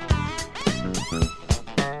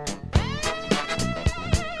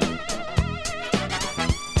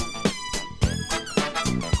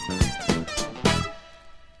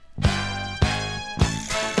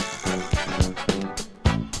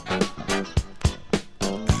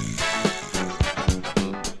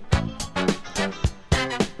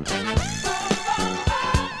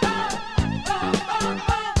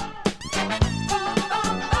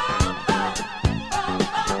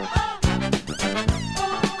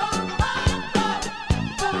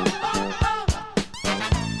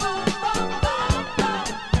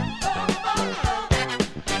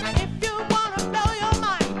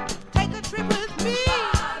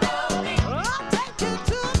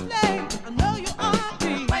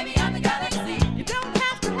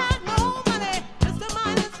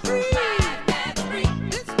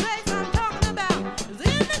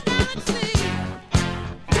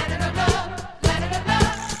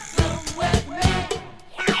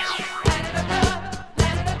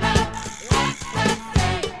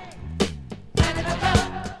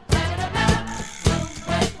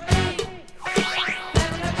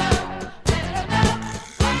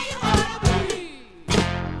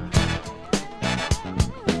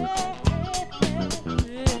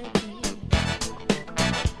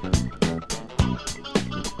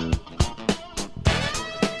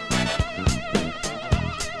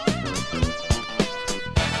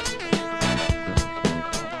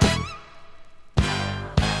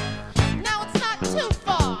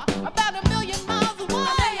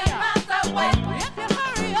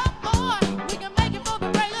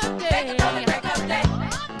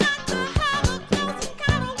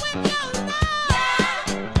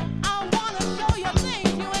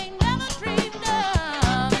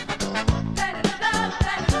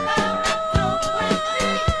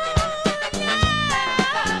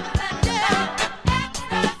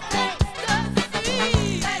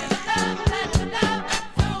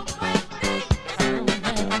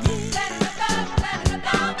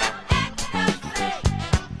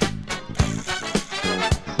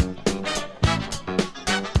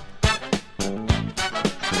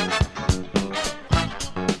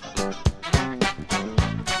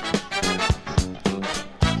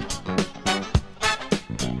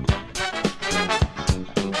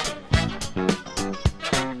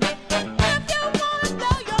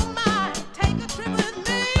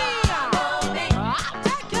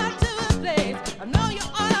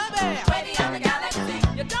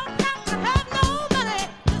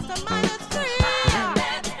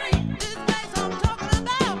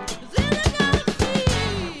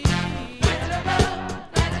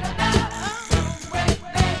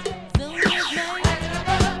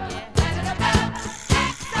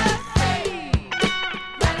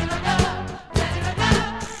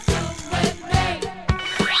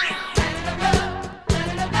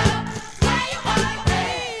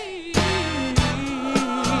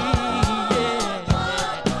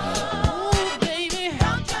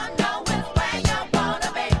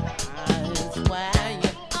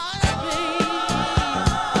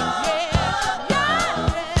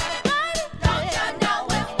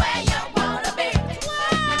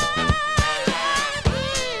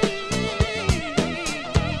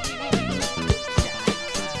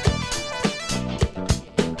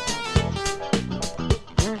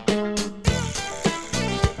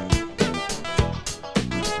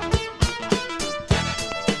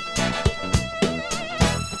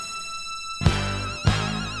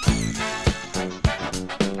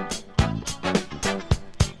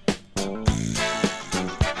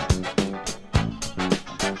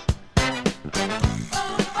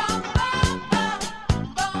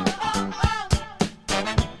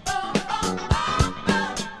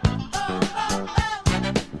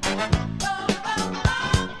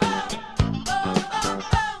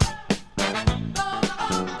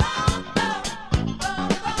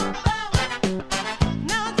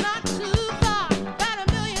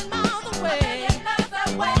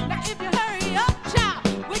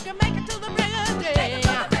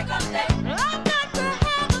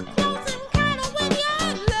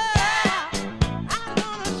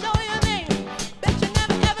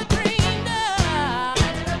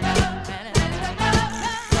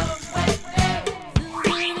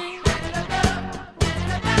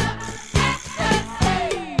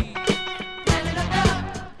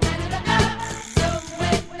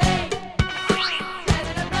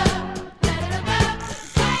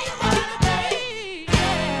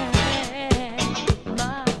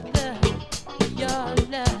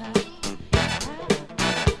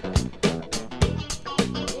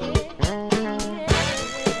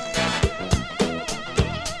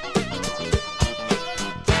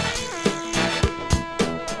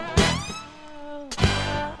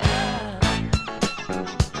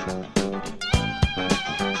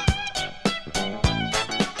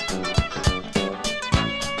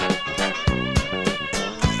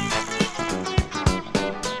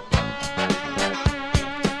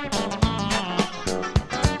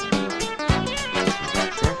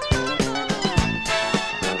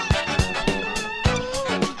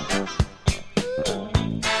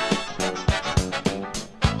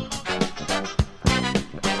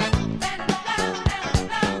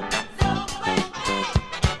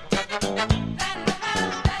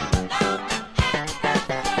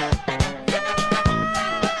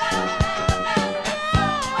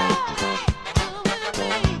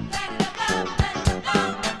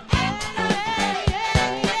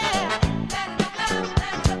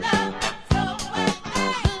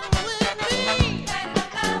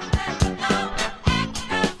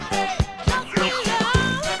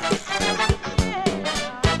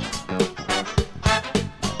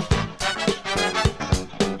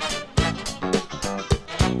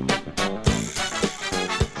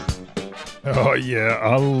 Oh yeah,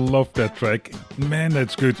 I love that track. Man,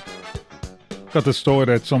 that's good. Got to store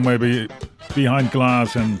that somewhere behind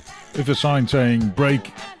glass and with a sign saying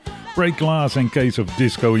break glass in case of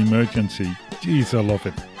disco emergency. Jeez, I love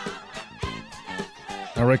it.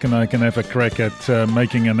 I reckon I can have a crack at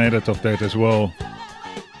making an edit of that as well.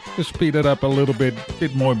 Just speed it up a little bit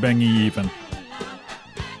more bangy even.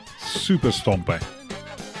 Super stomper.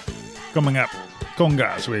 Coming up,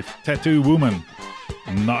 congas with Tattoo Woman.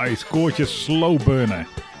 Nice, gorgeous, slow burner.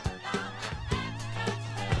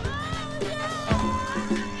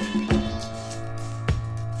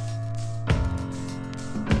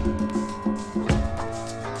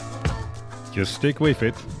 Just stick with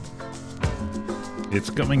it. It's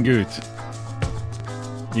coming good.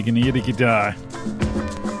 You can hear the guitar.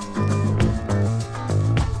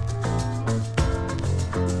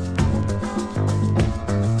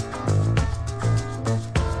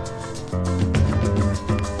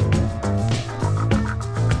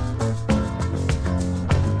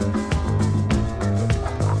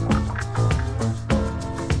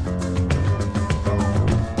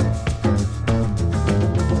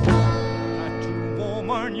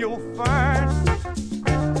 You'll find.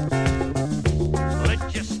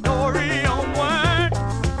 Let your story unwind.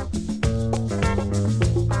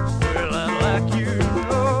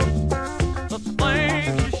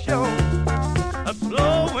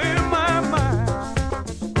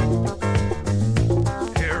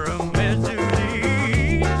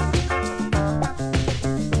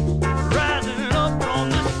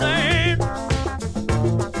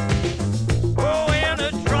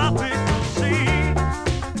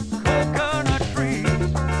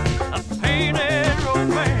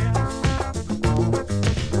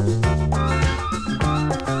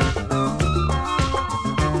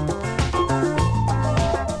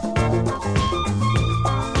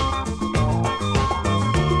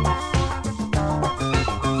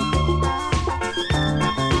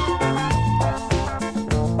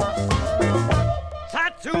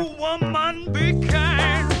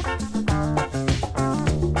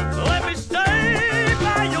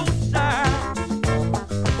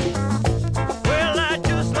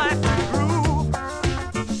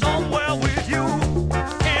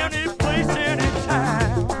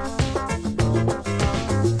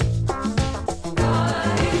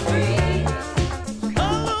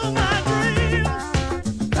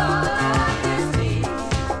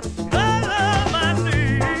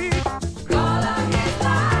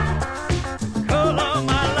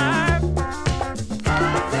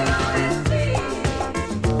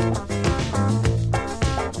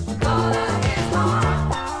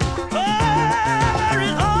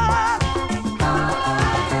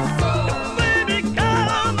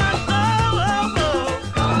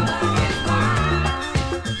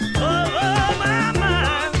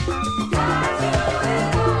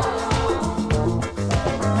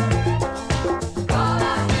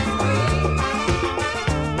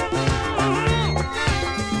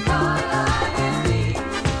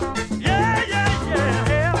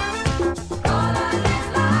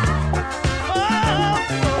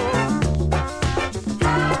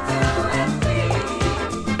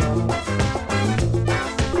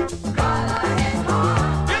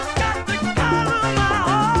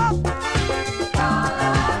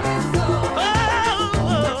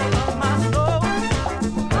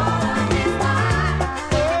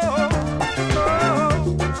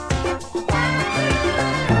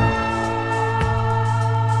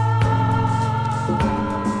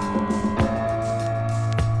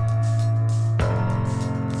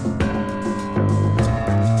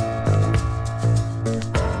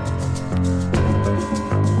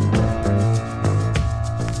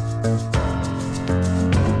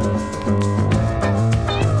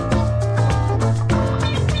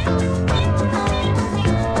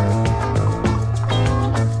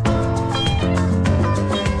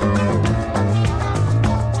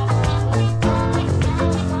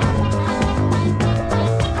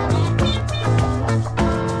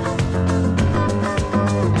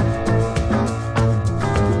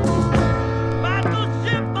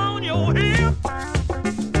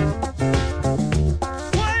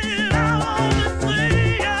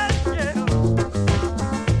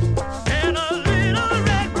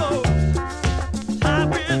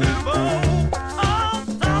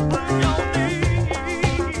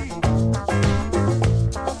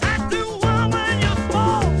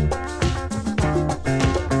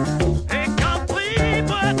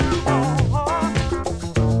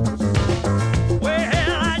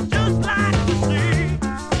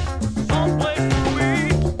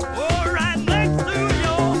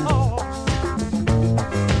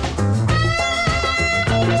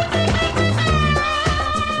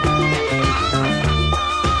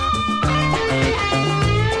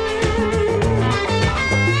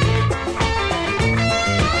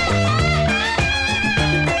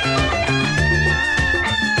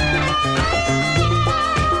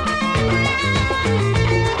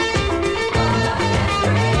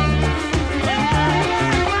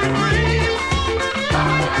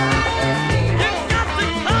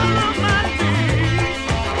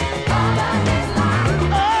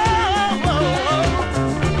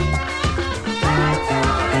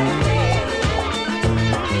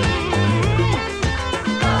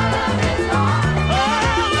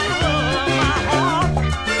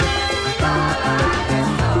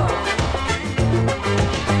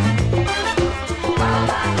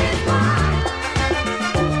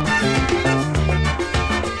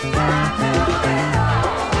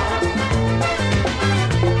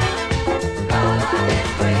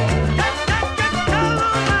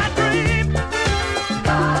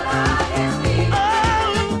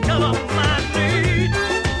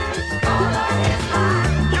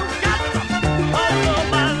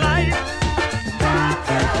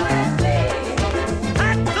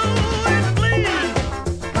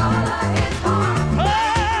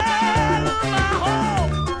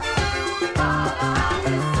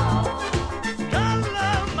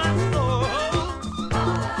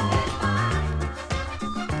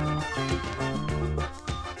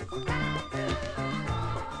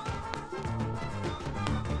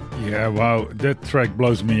 Yeah, wow, that track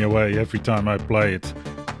blows me away every time I play it.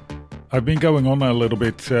 I've been going on a little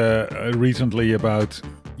bit recently about,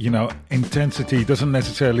 intensity doesn't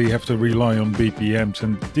necessarily have to rely on BPMs,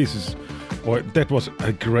 and that was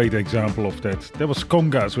a great example of that. There was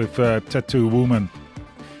Congas with Tattoo Woman,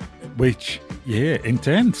 which,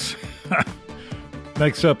 intense.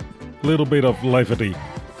 Next up, a little bit of levity,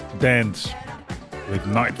 dance with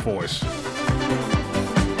Night Force.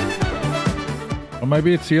 Or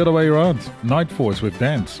maybe it's the other way around, Night Force with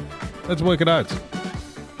dance. Let's work it out.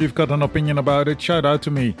 If you've got an opinion about it, shout out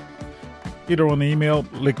to me. Either on email,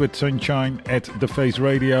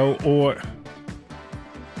 liquidsunshine@thefaceradio, or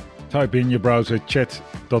type in your browser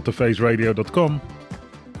chat.thefaceradio.com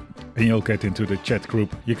and you'll get into the chat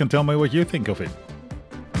group. You can tell me what you think of it.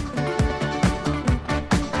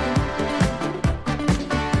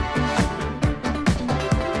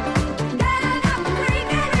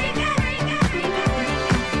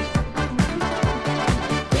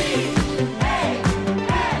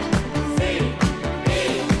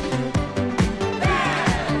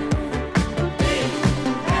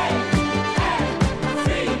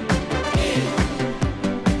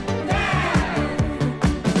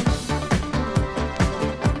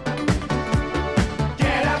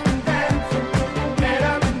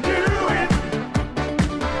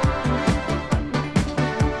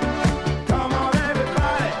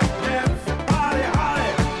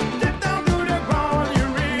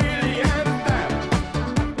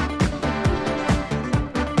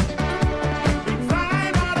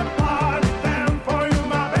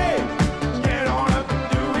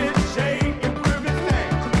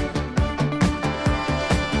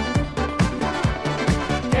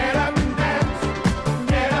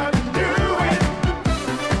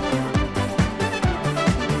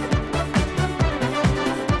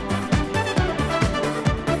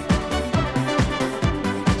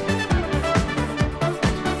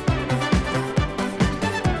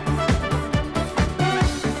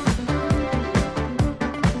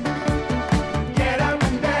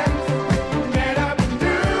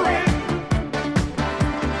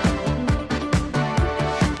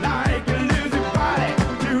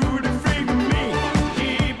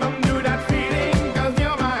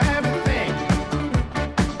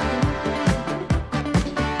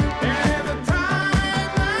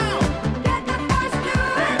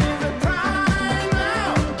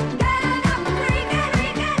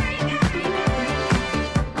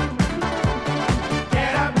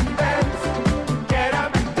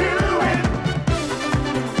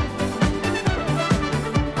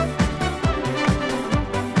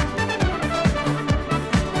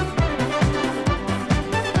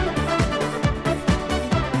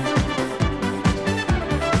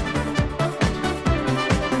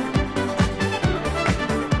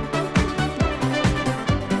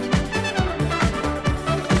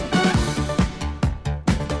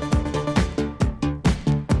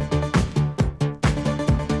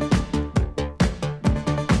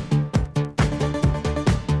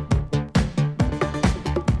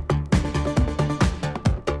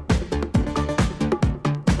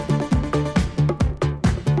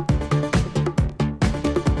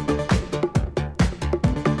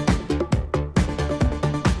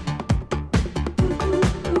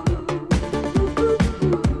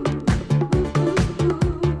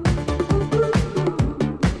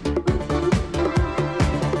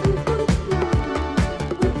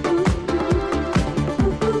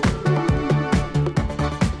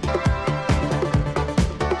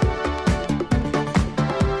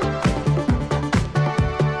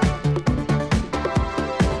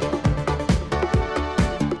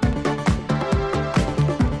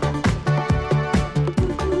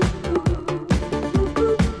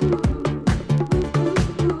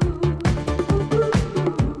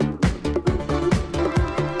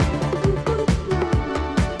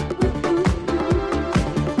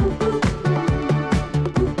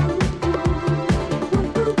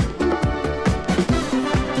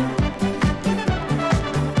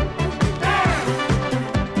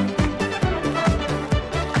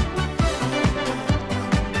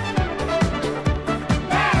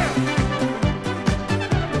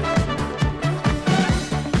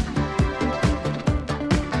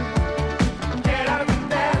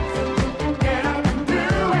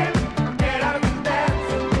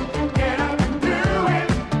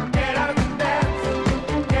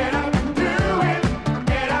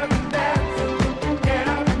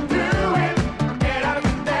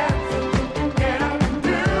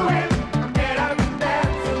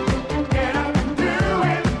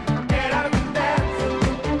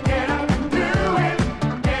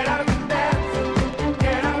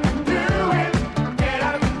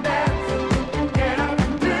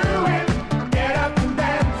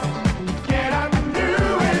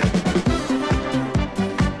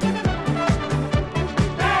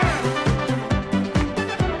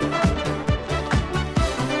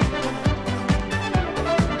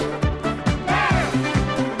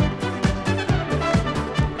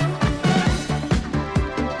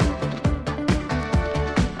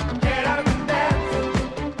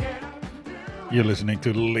 You're listening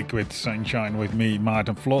to Liquid Sunshine with me,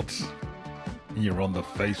 Maarten Vlot. Here on the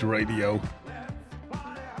Face Radio.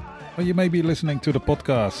 Or you may be listening to the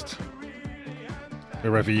podcast.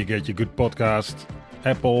 Wherever you get your good podcast.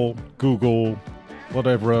 Apple, Google,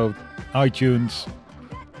 whatever, iTunes.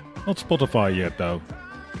 Not Spotify yet though.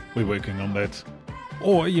 We're working on that.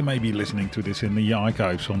 Or you may be listening to this in the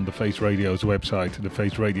archives on the Face Radio's website,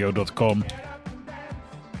 thefaceradio.com.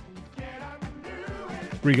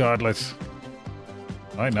 Regardless,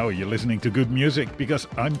 I know you're listening to good music because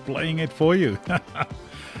I'm playing it for you.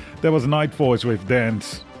 That was Night Force with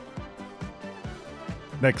Dance.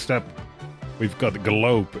 Next up, we've got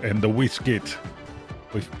Globe and the Wizkid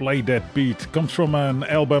with Play That Beat. Comes from an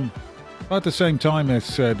album about the same time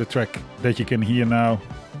as the track that you can hear now.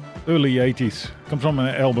 Early 80s. Comes from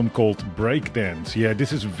an album called Breakdance. Yeah,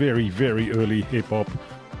 this is very, very early hip-hop.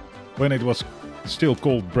 When it was still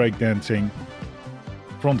called breakdancing.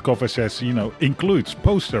 Front cover says, includes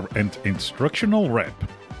poster and instructional rap.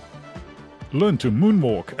 Learn to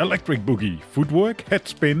moonwalk, electric boogie, footwork, head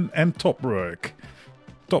spin and top rock.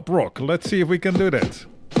 Top rock, let's see if we can do that.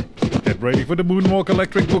 Get ready for the moonwalk,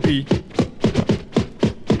 electric boogie.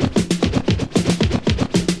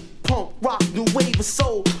 Punk, rock, new wave of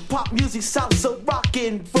soul, pop music, salsa, rock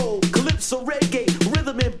and roll, calypso, reggae,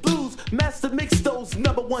 rhythm and blues, master mix those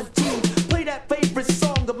 #1 tunes. Play that favorite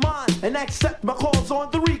song of mine and accept my calls on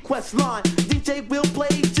the request line. DJ will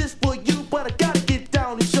play just for you, but I gotta get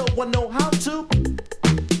down and show I know how to.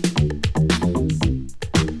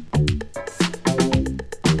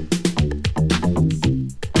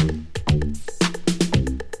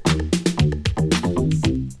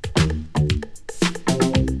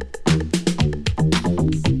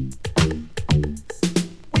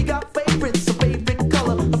 We got favorites, a favorite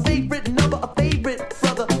color, a favorite number, a favorite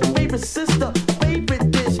brother, a favorite sister, a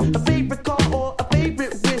favorite dish, a favorite car or a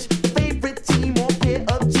favorite wish, a favorite team or pair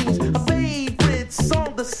of jeans, a favorite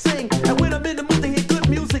song to sing. And when I'm in the mood to hear good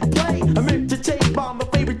music play, I'm entertained by my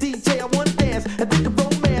favorite DJ. I wanna dance and think of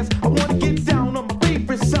romance. I wanna get down on my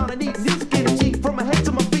favorite sound. I need music energy from my head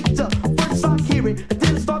to my feet. First I hear it, and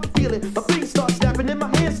then I start to feel it. My feet start snapping and my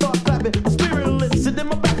hands start clapping. My spirit lifts and then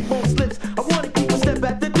my backbone slips. I wanna keep a step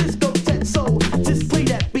at the discotheque, so just play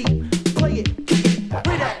that beat, play it, kick it,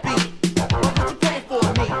 play that beat. Why don't you play it for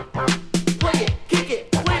me? Play it, kick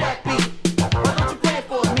it, play that beat. Why don't you play it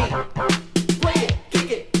for me? Play it, kick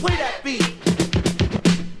it, play that beat.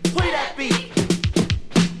 Play that beat.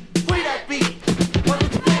 Play that beat. Why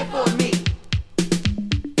don't you play it for me?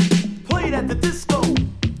 Play it at the disco.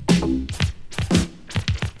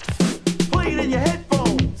 Play it in your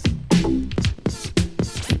headphones.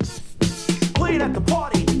 Play it at the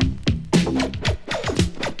party.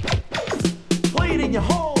 Play it in your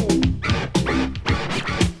home.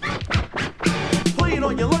 Play it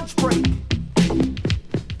on your lunch break.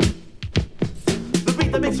 The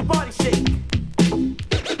beat that makes your body shake.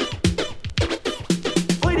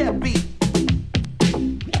 Play that beat.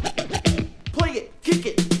 Play it, kick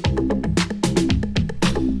it.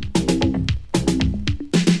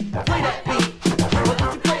 Play that beat. Why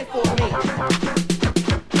don't you play it for me?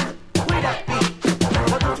 Play that beat.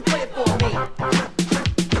 Why don't you play it for me?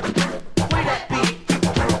 Play that beat.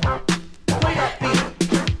 Play that beat.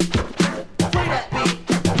 Play that beat.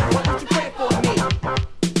 Why don't you play it for me?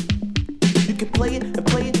 You can play it and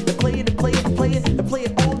play it and play it and play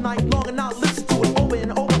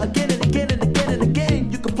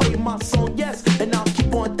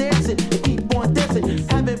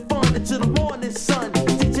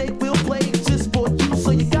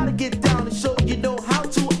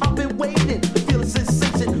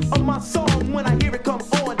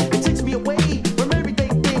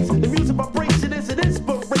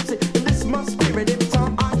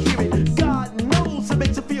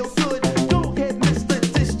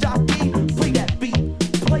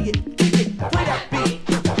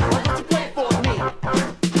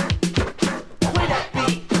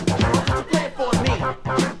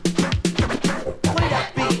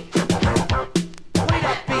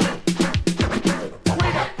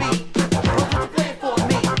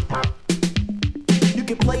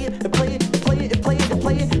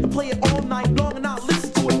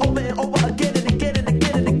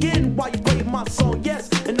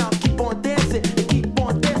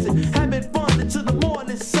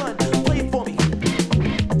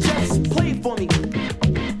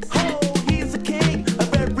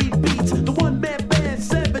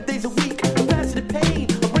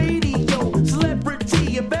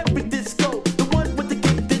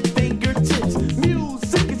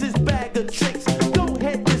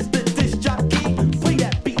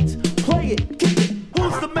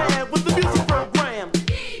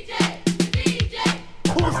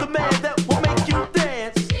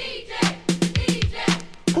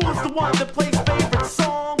one that plays favorite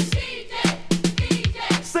songs.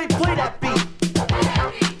 DJ. Say play that beat.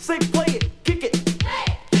 Say play it, kick it.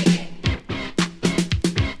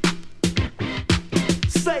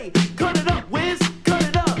 Say cut it up, Wiz, cut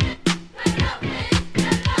it up.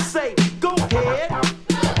 Say go ahead.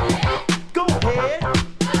 Go ahead.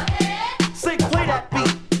 Say play that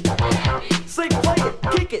beat. Say play it,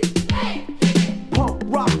 kick it. Punk,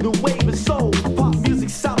 rock, new wave and soul. Pop music,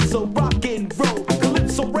 salsa, rock and roll.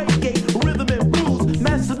 Calypso, reggae, rhythm and blues.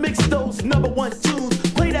 Master mix those #1 tunes.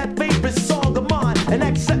 Play that favorite song of mine and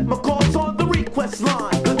accept my calls on the request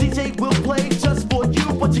line. The DJ will play just for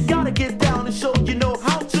you, but you gotta get down and show you know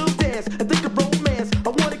how to dance and think of romance. I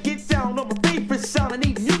wanna get down on my favorite sound. I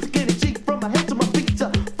need music energy from my head to my feet.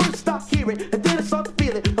 First I hear it and then I start to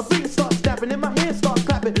feel it. My feet start snapping and my hands start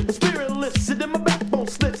clapping. The spirit lifts and then my backbone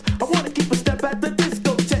slips. I wanna keep a step at the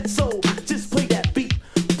discotheque, so just play that beat,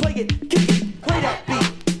 play it, kick it, play that beat.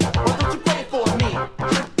 Why don't you play it for me?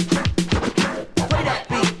 Play that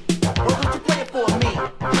beat. Why don't you play it for me?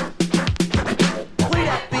 Play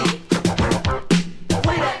that beat.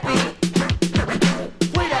 Play that beat.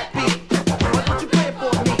 Play that beat. Why don't you play it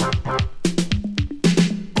for me?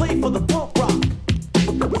 Play for the punk rock.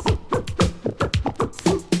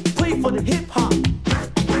 Play for the hip hop.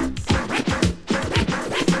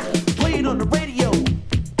 Play it on the radio.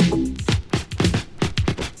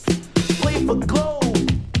 Play for Globe.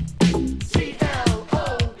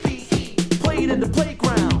 Globe. Play it in the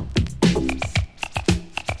playground.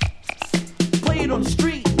 Play it on the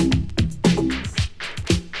street.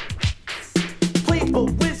 Play for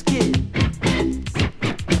Wizkid.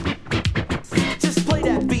 Just play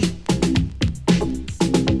that beat.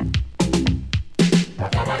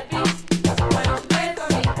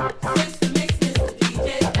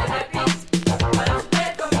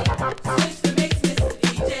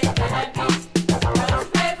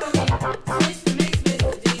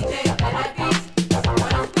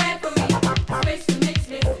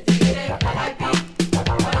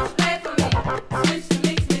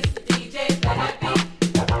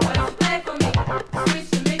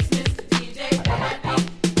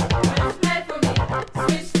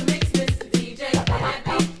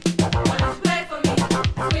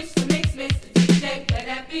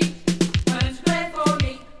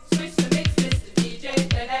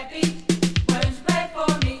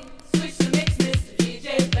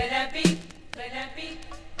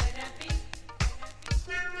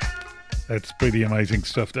 That's pretty amazing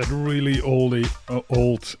stuff. That really old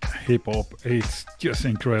hip hop. It's just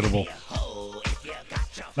incredible.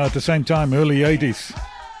 Now at the same time, early 80s,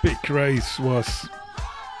 big craze was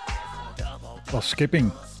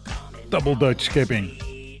skipping, double Dutch skipping.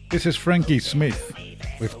 This is Frankie Smith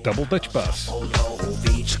with Double Dutch Bus.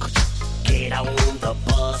 Get on the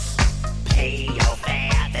bus, pay your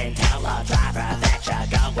fare, then tell the driver that you're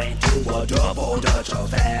going to a double Dutch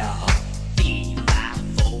affair.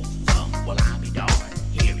 Well, I'll be darned.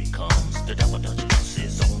 Here it comes. The double Dutch bus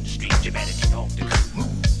is on the street. You better get off the curb.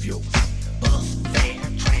 Move your feet. Bus fare,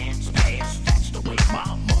 trans pass. That's the way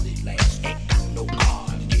my money lasts. Ain't got no car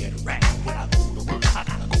to get around. When I go to work, I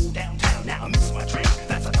gotta go downtown. Now I miss my train.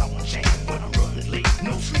 That's a darn shame. When I'm running late,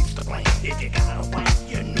 no streets to blame. If you got a wife,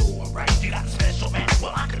 you know I'm right. You got a special man.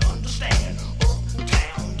 Well, I can understand.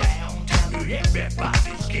 Uptown, downtown.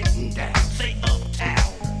 Everybody's getting down. Say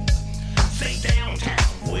uptown. Say downtown.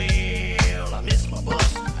 Well, I miss my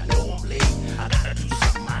bus. I know I'm late. I gotta do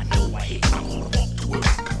something I know I hate. I'm gonna walk to work.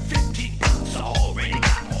 15 minutes, I already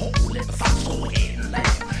got a hole in the fox. Go ahead and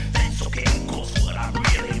laugh. That's okay, cause what I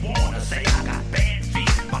really wanna say, I got bad feet.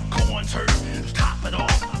 My corns hurt. Top it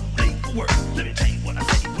off. I'm late for work. Let me tell you what I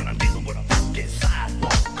say when I'm dealing with a funky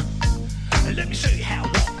sidewalk. And let me show you how I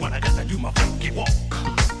walk when I gotta do my funky walk.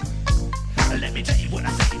 Let me tell you what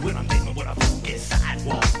I say when I'm dealing with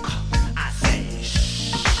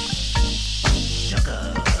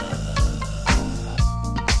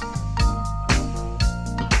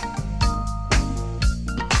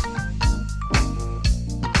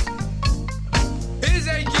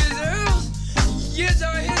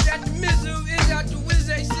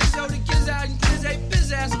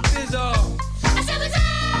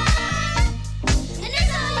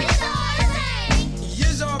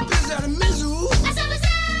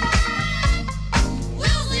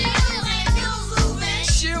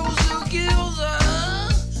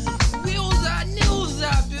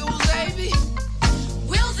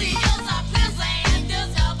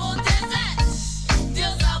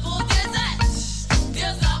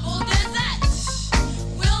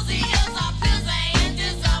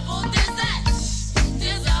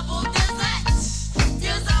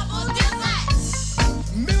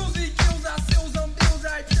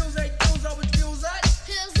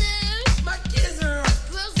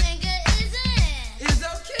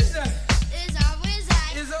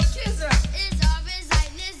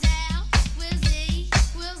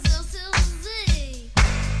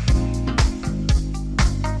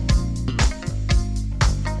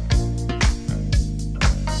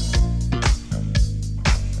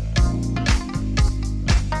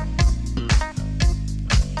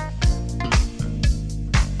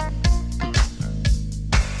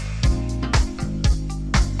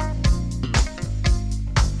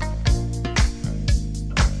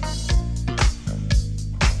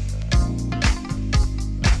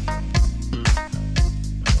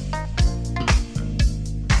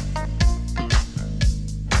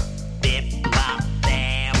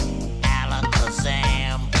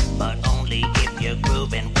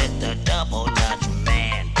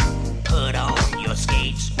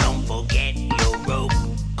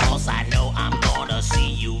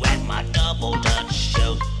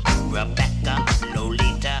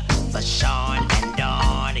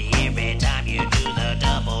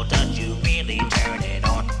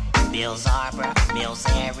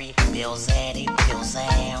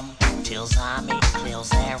Lil Zombie, Lil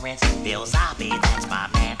Zarens, Lil Zombie, that's my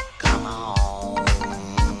man. Come on,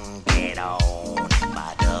 get on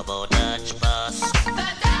my double Dutch bus. The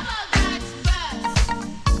double Dutch bus.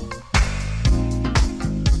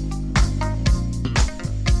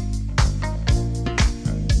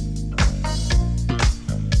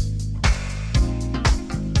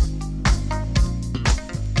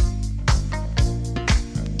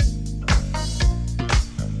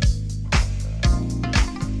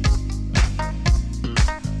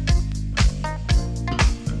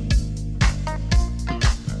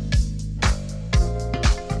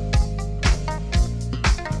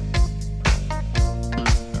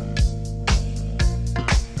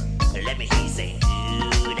 Let me hear you say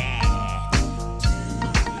do that.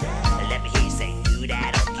 Let me hear you say do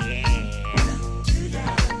that again.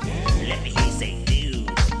 Let me hear you say do.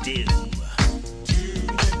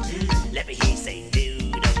 Let me hear you say do.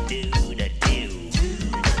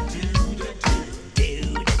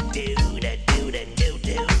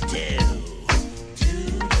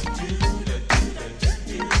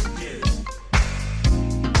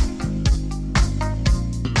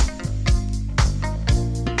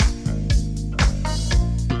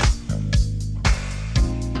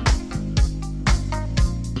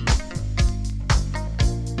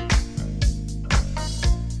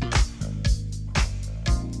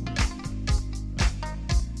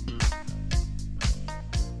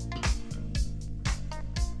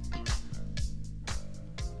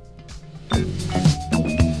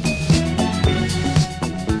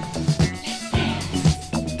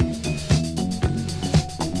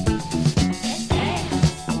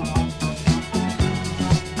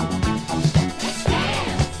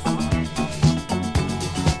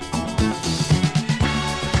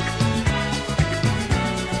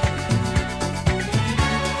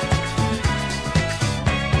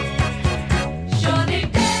 Johnny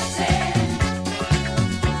dancing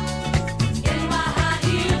in my high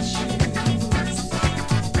heel shoes.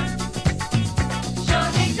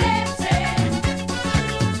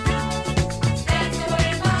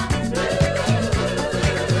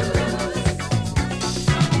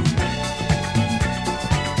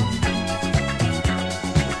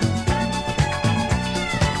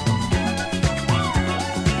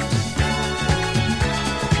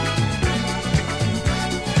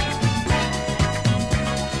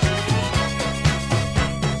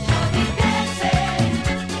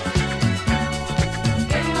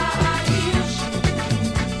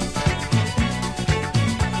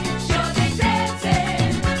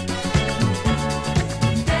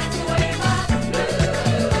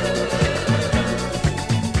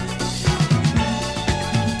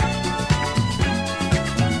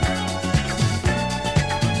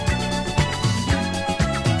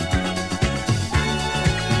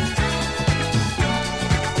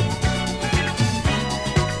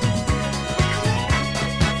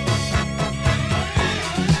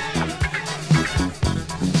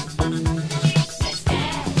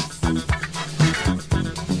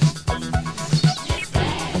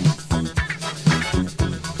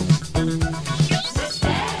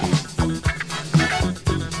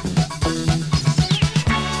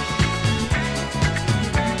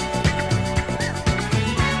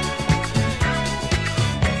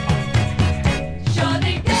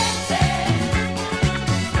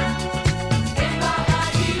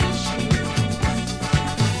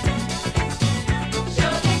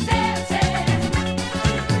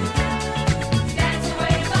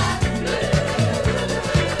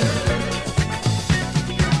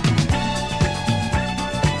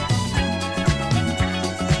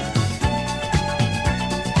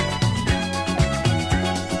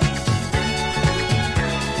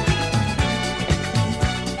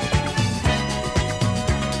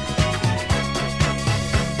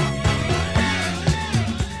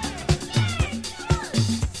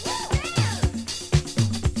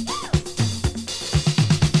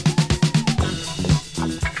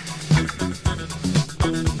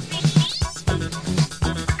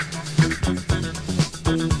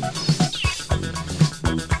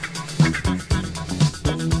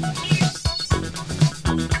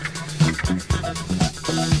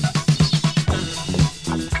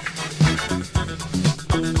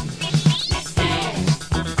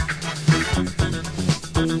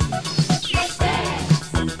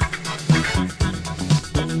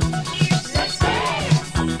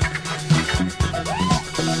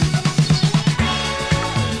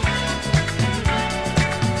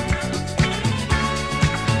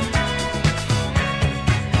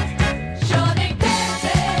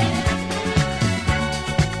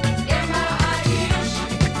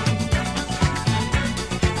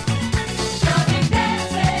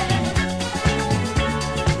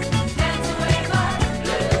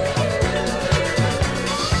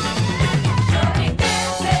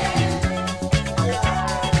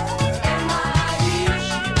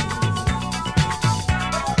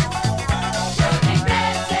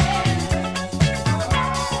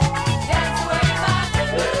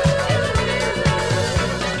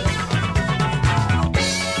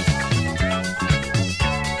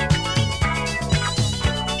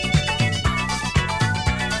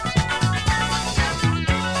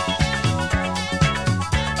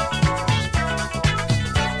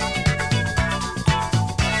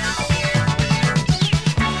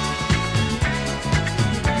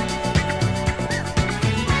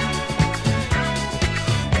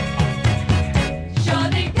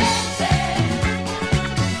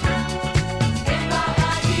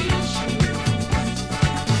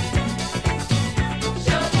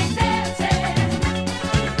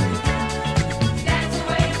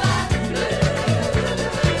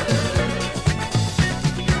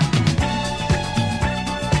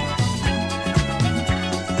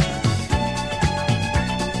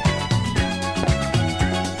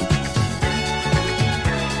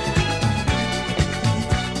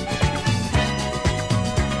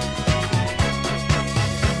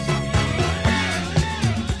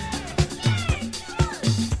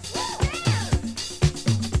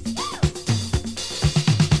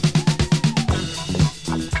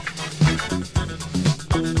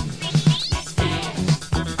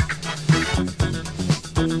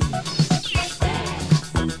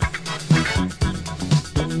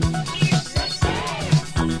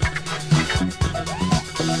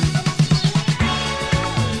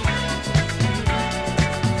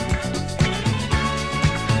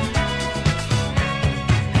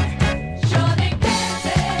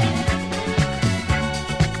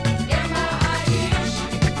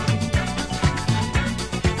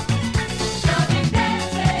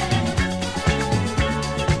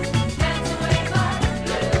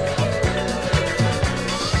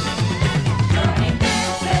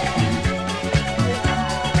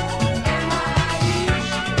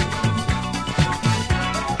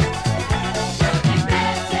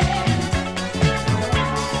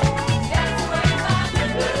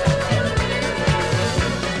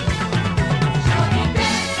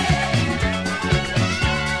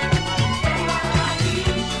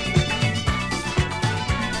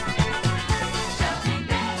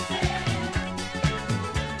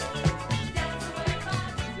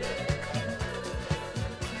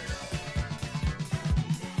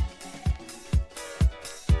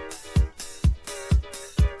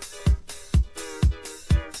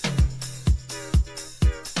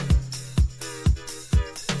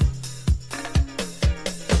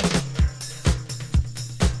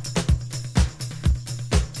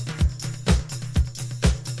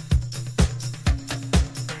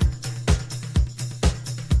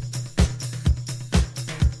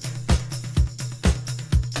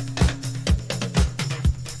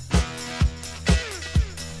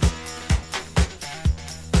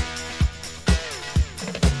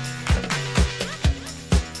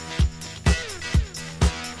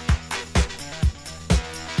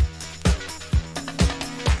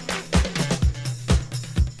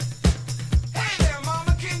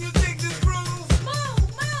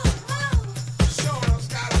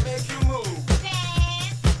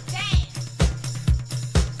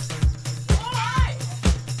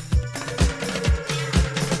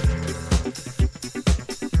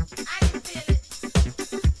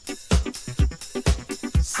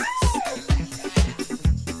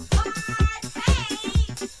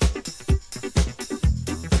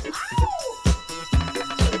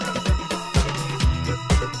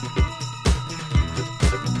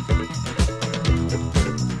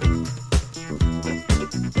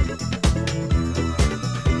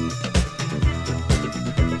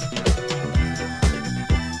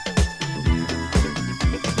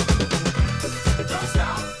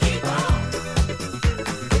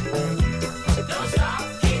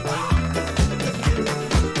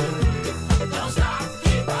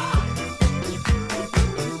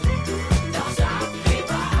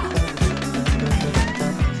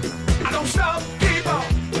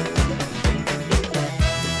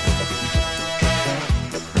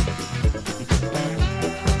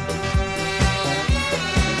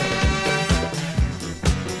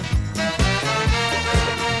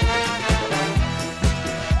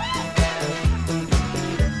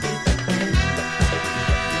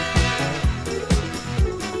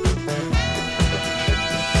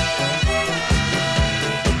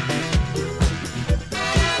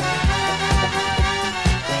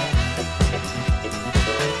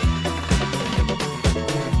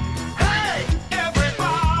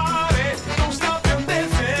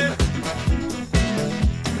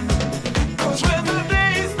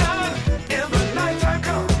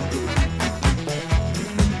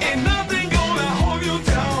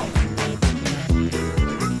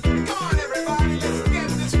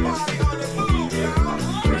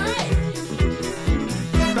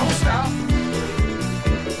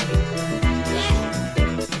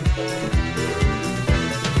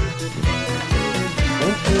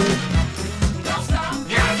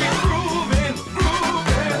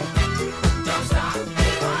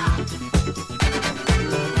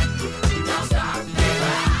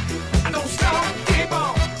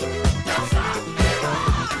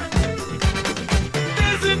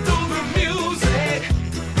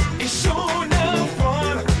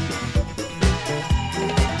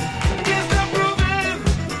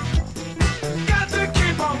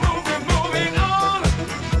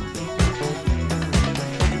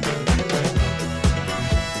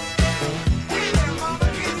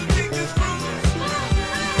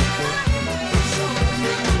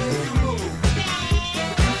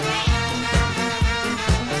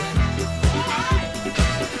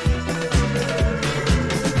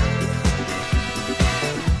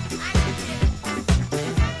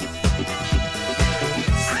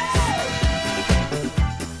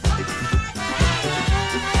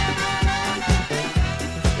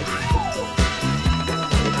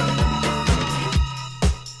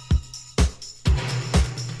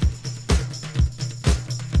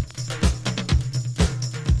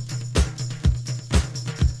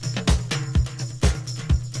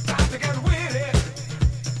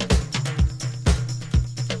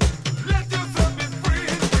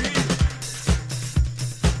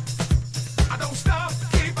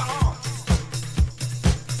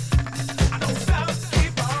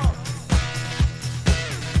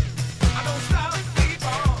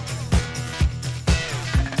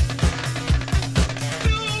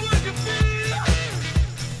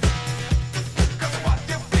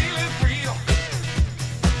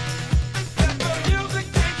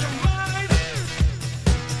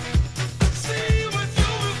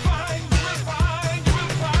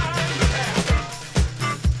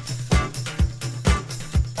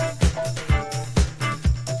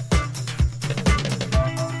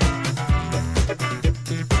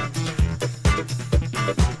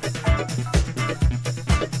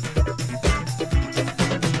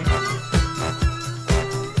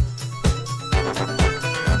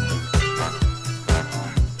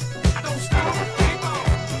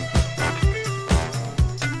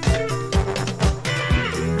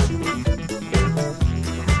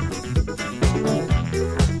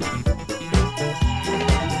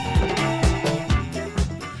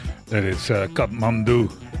 is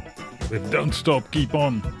Kathmandu with Don't Stop, Keep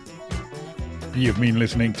On. You've been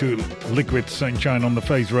listening to Liquid Sunshine on the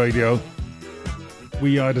Face Radio.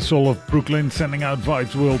 We are the soul of Brooklyn, sending out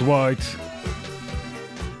vibes worldwide.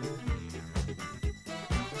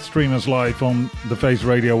 Stream us live on the Face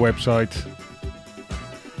Radio website,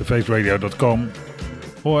 thefaceradio.com,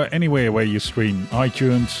 or anywhere where you stream,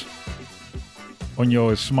 iTunes, on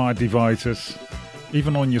your smart devices,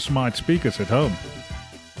 even on your smart speakers at home.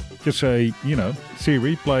 Just say,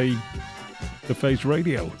 Siri, play the Face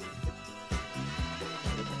Radio.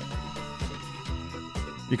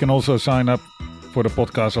 You can also sign up for the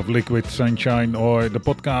podcast of Liquid Sunshine or the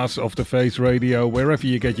podcast of the Face Radio, wherever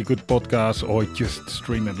you get your good podcasts, or just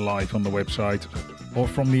stream it live on the website or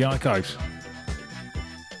from the archives.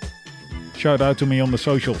 Shout out to me on the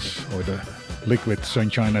socials or the Liquid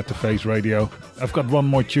Sunshine at the Face Radio. I've got one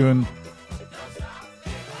more tune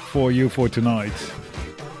for you for tonight.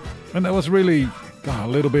 And that was really a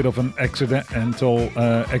little bit of an accidental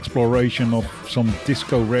exploration of some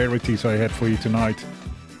disco rarities I had for you tonight.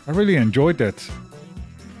 I really enjoyed that.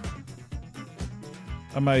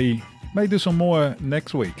 I may do some more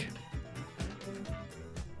next week.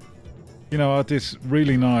 I had this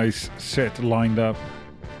really nice set lined up,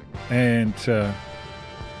 and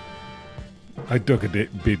I dug a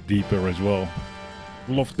bit deeper as well.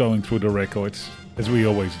 Loved going through the records, as we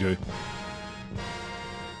always do.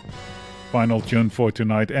 Final tune for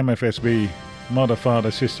tonight, MFSB, Mother,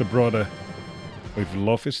 Father, Sister, Brother, with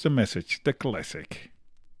Love is the Message, the classic.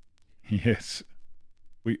 Yes,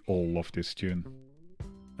 we all love this tune.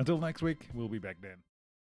 Until next week, we'll be back then.